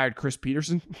immediately hired Chris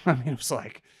Peterson. I mean, it was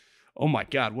like, oh my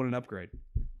God, what an upgrade.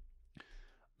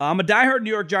 I'm a diehard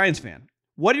New York Giants fan.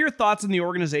 What are your thoughts on the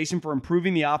organization for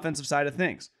improving the offensive side of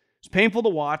things? It's painful to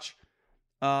watch.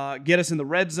 Get us in the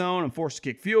red zone and force to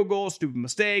kick field goals, stupid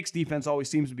mistakes. Defense always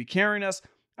seems to be carrying us.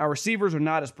 Our receivers are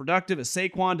not as productive as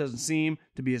Saquon, doesn't seem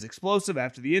to be as explosive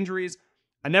after the injuries.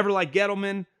 I never liked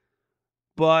Gettleman,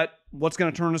 but what's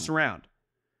going to turn us around?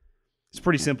 It's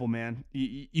pretty simple, man.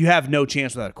 You have no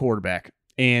chance without a quarterback,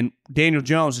 and Daniel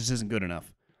Jones just isn't good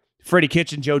enough. Freddie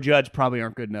Kitchen, Joe Judge probably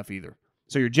aren't good enough either.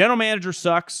 So your general manager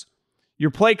sucks.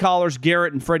 Your play callers,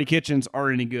 Garrett and Freddie Kitchens,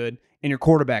 aren't any good, and your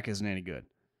quarterback isn't any good.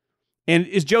 And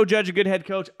is Joe Judge a good head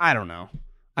coach? I don't know.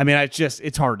 I mean,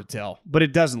 it's hard to tell, but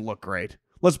it doesn't look great.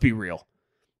 Let's be real.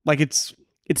 Like, it's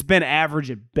been average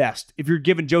at best. If you're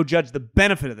giving Joe Judge the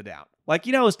benefit of the doubt. Like,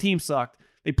 his team sucked.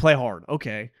 They play hard.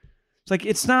 Okay. It's like,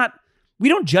 it's not, we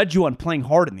don't judge you on playing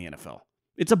hard in the NFL.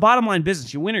 It's a bottom line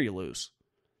business. You win or you lose.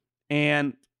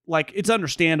 And, like, it's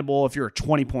understandable if you're a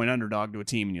 20-point underdog to a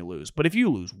team and you lose. But if you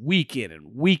lose week in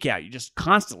and week out, you're just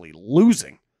constantly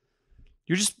losing.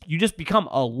 You just become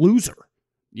a loser.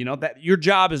 That your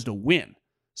job is to win.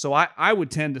 So I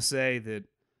would tend to say that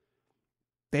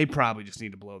they probably just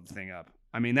need to blow the thing up.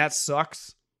 I mean, that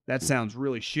sucks. That sounds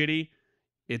really shitty.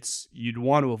 You'd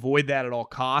want to avoid that at all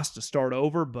costs to start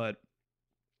over, but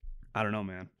I don't know,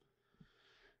 man.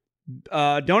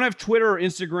 Don't have Twitter or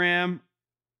Instagram.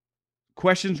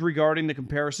 Questions regarding the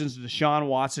comparisons to Deshaun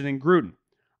Watson and Gruden.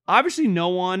 Obviously, no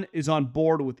one is on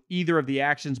board with either of the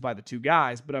actions by the two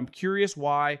guys, but I'm curious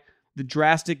why the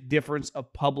drastic difference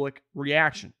of public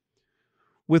reaction.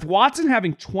 With Watson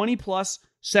having 20-plus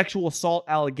sexual assault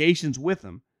allegations with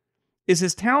him, is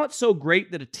his talent so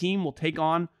great that a team will take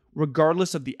on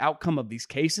regardless of the outcome of these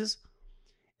cases?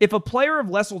 If a player of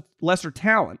lesser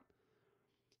talent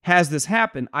has this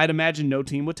happen, I'd imagine no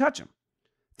team would touch him.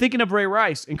 Thinking of Ray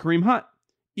Rice and Kareem Hunt,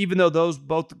 even though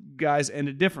both guys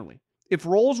ended differently. If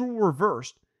roles were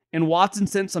reversed and Watson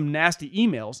sent some nasty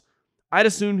emails, I'd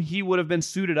assume he would have been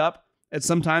suited up at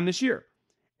some time this year.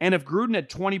 And if Gruden had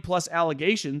 20-plus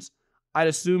allegations, I'd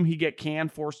assume he'd get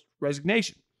canned, forced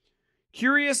resignation.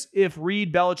 Curious if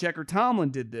Reed, Belichick, or Tomlin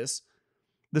did this,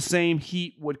 the same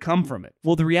heat would come from it.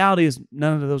 Well, the reality is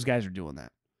none of those guys are doing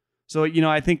that. So,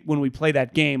 I think when we play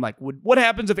that game, like, what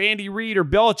happens if Andy Reid or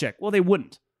Belichick? Well, they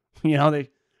wouldn't.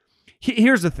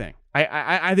 Here's the thing.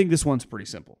 I think this one's pretty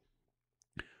simple.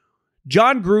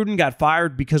 John Gruden got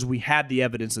fired because we had the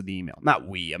evidence of the email. Not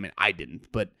we. I mean, I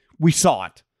didn't, but we saw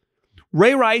it.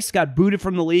 Ray Rice got booted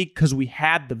from the league because we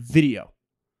had the video.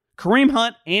 Kareem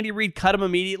Hunt, Andy Reid cut him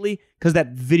immediately because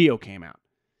that video came out.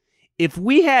 If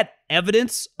we had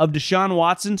evidence of Deshaun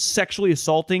Watson sexually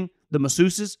assaulting the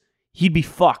masseuses, he'd be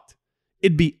fucked.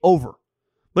 It'd be over.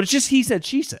 But it's just he said,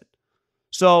 she said.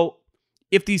 So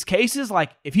if these cases,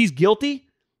 like if he's guilty,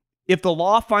 If the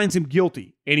law finds him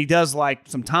guilty and he does like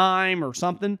some time or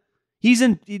something,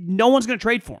 no one's going to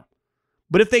trade for him.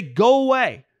 But if they go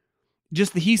away,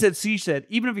 just the he said, she said,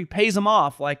 even if he pays them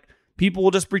off, like people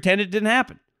will just pretend it didn't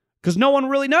happen because no one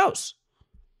really knows.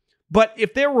 But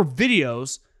if there were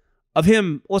videos of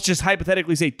him, let's just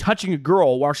hypothetically say, touching a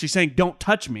girl while she's saying, don't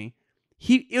touch me,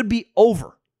 it would be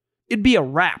over. It'd be a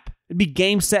wrap. It'd be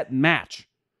game, set, and match.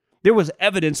 There was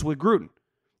evidence with Gruden.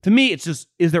 To me, it's just,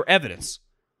 is there evidence?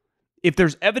 If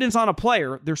there's evidence on a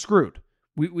player, they're screwed.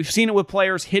 We've seen it with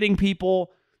players hitting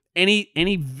people. Any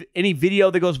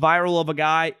video that goes viral of a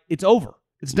guy, it's over.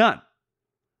 It's done.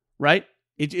 Right?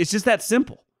 It's just that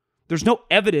simple. There's no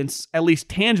evidence, at least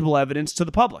tangible evidence, to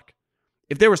the public.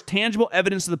 If there was tangible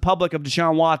evidence to the public of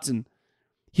Deshaun Watson,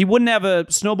 he wouldn't have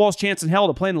a snowball's chance in hell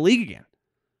to play in the league again.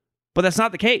 But that's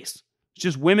not the case. It's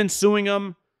just women suing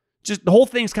him. Just the whole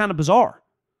thing's kind of bizarre.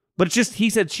 But it's just he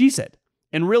said, she said.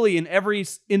 And really, in every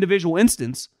individual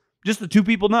instance, just the two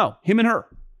people know, him and her.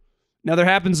 Now, there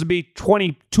happens to be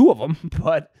 22 of them,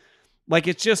 but like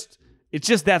it's just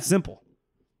that simple.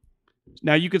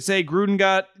 Now, you could say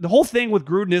the whole thing with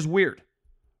Gruden is weird,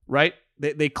 right?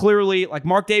 They clearly, like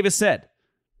Mark Davis said,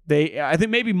 I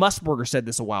think maybe Musburger said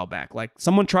this a while back, like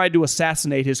someone tried to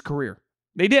assassinate his career.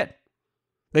 They did.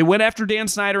 They went after Dan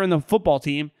Snyder and the football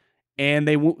team, and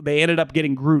they ended up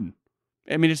getting Gruden.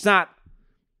 I mean,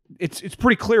 it's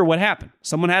pretty clear what happened.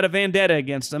 Someone had a vendetta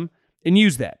against him and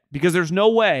used that because there's no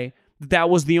way that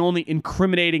was the only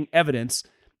incriminating evidence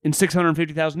in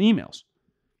 650,000 emails.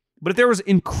 But if there was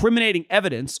incriminating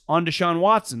evidence on Deshaun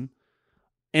Watson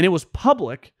and it was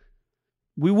public,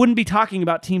 we wouldn't be talking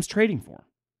about teams trading for him.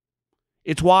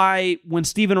 It's why when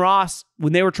Stephen Ross,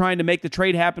 when they were trying to make the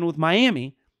trade happen with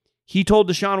Miami, he told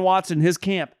Deshaun Watson in his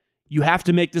camp, you have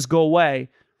to make this go away,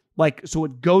 like so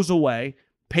it goes away,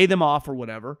 pay them off or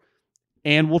whatever,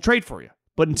 and we'll trade for you.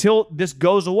 But until this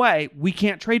goes away, we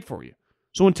can't trade for you.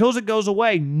 So until it goes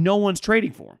away, no one's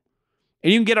trading for him.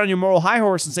 And you can get on your moral high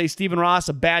horse and say Stephen Ross,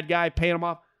 a bad guy, paying him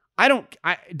off.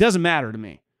 It doesn't matter to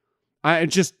me.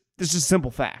 It's just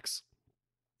simple facts.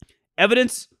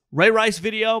 Evidence, Ray Rice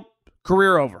video,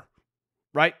 career over,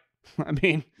 right? I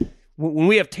mean, when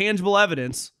we have tangible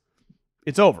evidence,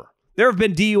 it's over. There have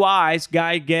been DUIs,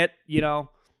 guy get,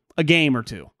 a game or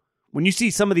two. When you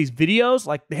see some of these videos,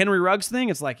 like the Henry Ruggs thing,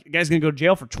 it's like, the guy's going to go to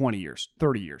jail for 20 years,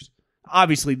 30 years.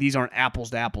 Obviously, these aren't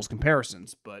apples-to-apples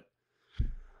comparisons, but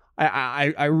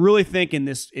I really think in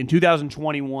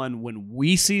 2021, when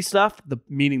we see stuff,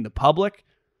 meaning the public,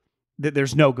 that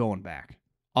there's no going back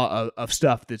of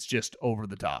stuff that's just over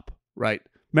the top, right?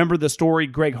 Remember the story,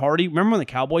 Greg Hardy? Remember when the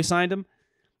Cowboys signed him?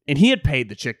 And he had paid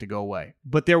the chick to go away.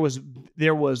 But there was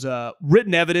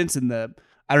written evidence in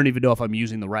I don't even know if I'm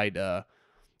using the right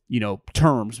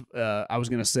terms. I was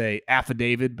going to say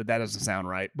affidavit, but that doesn't sound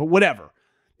right. But whatever.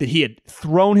 That he had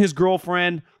thrown his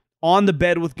girlfriend on the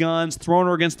bed with guns, thrown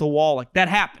her against the wall. Like, that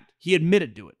happened. He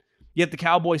admitted to it. Yet the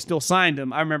Cowboys still signed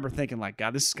him. I remember thinking, like,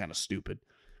 God, this is kind of stupid.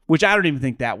 Which I don't even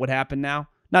think that would happen now.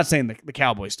 Not saying the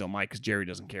Cowboys still might because Jerry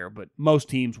doesn't care, but most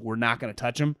teams were not going to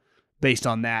touch him based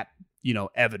on that,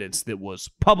 evidence that was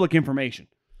public information.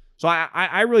 So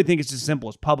I really think it's as simple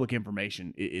as public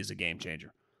information is a game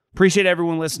changer. Appreciate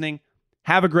everyone listening.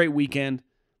 Have a great weekend.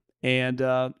 And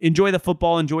enjoy the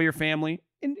football. Enjoy your family.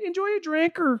 Enjoy a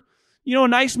drink or, a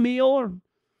nice meal or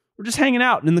just hanging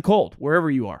out in the cold, wherever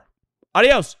you are.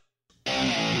 Adios.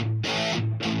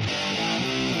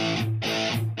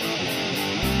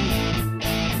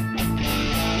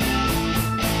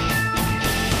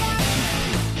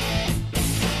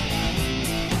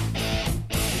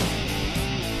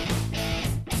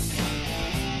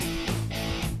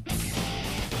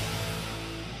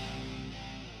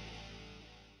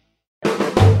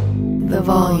 The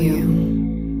volume.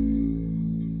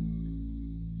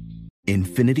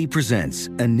 Infiniti presents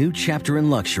a new chapter in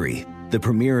luxury, the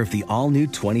premiere of the all-new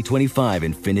 2025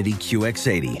 Infiniti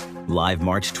QX80, live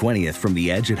March 20th from the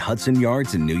Edge at Hudson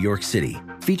Yards in New York City,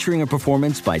 featuring a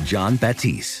performance by John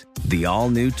Batiste. The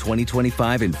all-new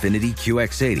 2025 Infiniti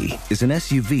QX80 is an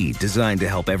SUV designed to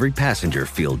help every passenger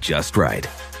feel just right.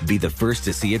 Be the first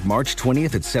to see it March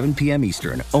 20th at 7 p.m.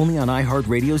 Eastern, only on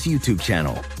iHeartRadio's YouTube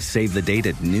channel. Save the date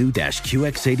at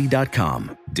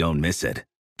new-QX80.com. Don't miss it.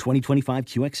 2025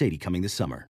 QX80 coming this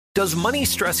summer. Does money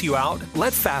stress you out?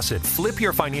 Let Facet flip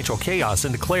your financial chaos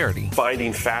into clarity.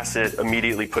 Finding Facet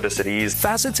immediately put us at ease.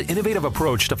 Facet's innovative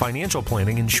approach to financial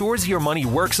planning ensures your money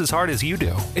works as hard as you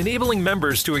do, enabling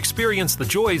members to experience the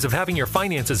joys of having your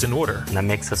finances in order. And that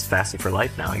makes us Facet for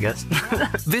life now, I guess.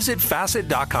 Visit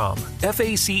Facet.com,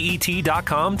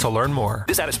 FACET.com to learn more.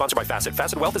 This ad is sponsored by Facet.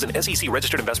 Facet Wealth is an SEC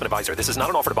registered investment advisor. This is not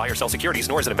an offer to buy or sell securities,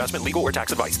 nor is it investment, legal, or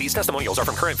tax advice. These testimonials are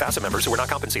from current Facet members who are not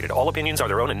compensated. All opinions are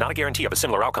their own and not a guarantee of a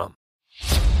similar outcome.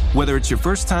 Whether it's your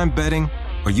first time betting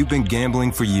or you've been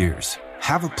gambling for years,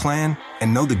 have a plan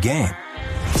and know the game.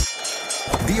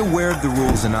 Be aware of the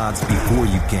rules and odds before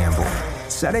you gamble.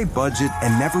 Set a budget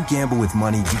and never gamble with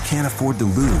money you can't afford to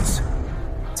lose.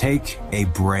 Take a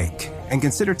break and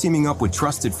consider teaming up with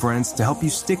trusted friends to help you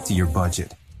stick to your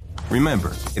budget.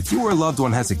 Remember, if you or a loved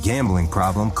one has a gambling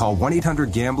problem, call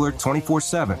 1-800-GAMBLER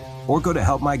 24/7 or go to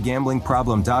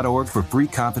helpmygamblingproblem.org for free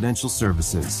confidential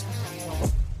services.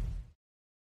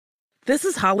 This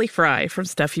is Holly Fry from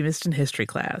Stuff You Missed in History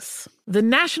Class. The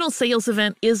national sales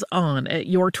event is on at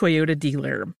your Toyota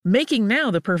dealer, making now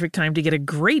the perfect time to get a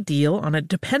great deal on a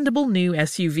dependable new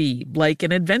SUV, like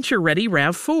an adventure-ready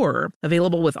RAV4.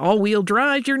 Available with all-wheel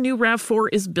drive, your new RAV4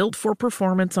 is built for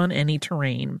performance on any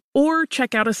terrain. Or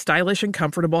check out a stylish and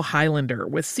comfortable Highlander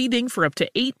with seating for up to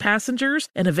 8 passengers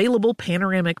and available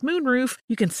panoramic moonroof.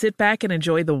 You can sit back and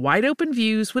enjoy the wide-open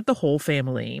views with the whole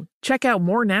family. Check out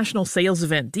more national sales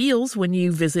event deals when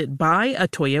you visit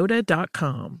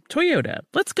buyatoyota.com. Toyota,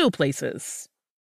 let's go places.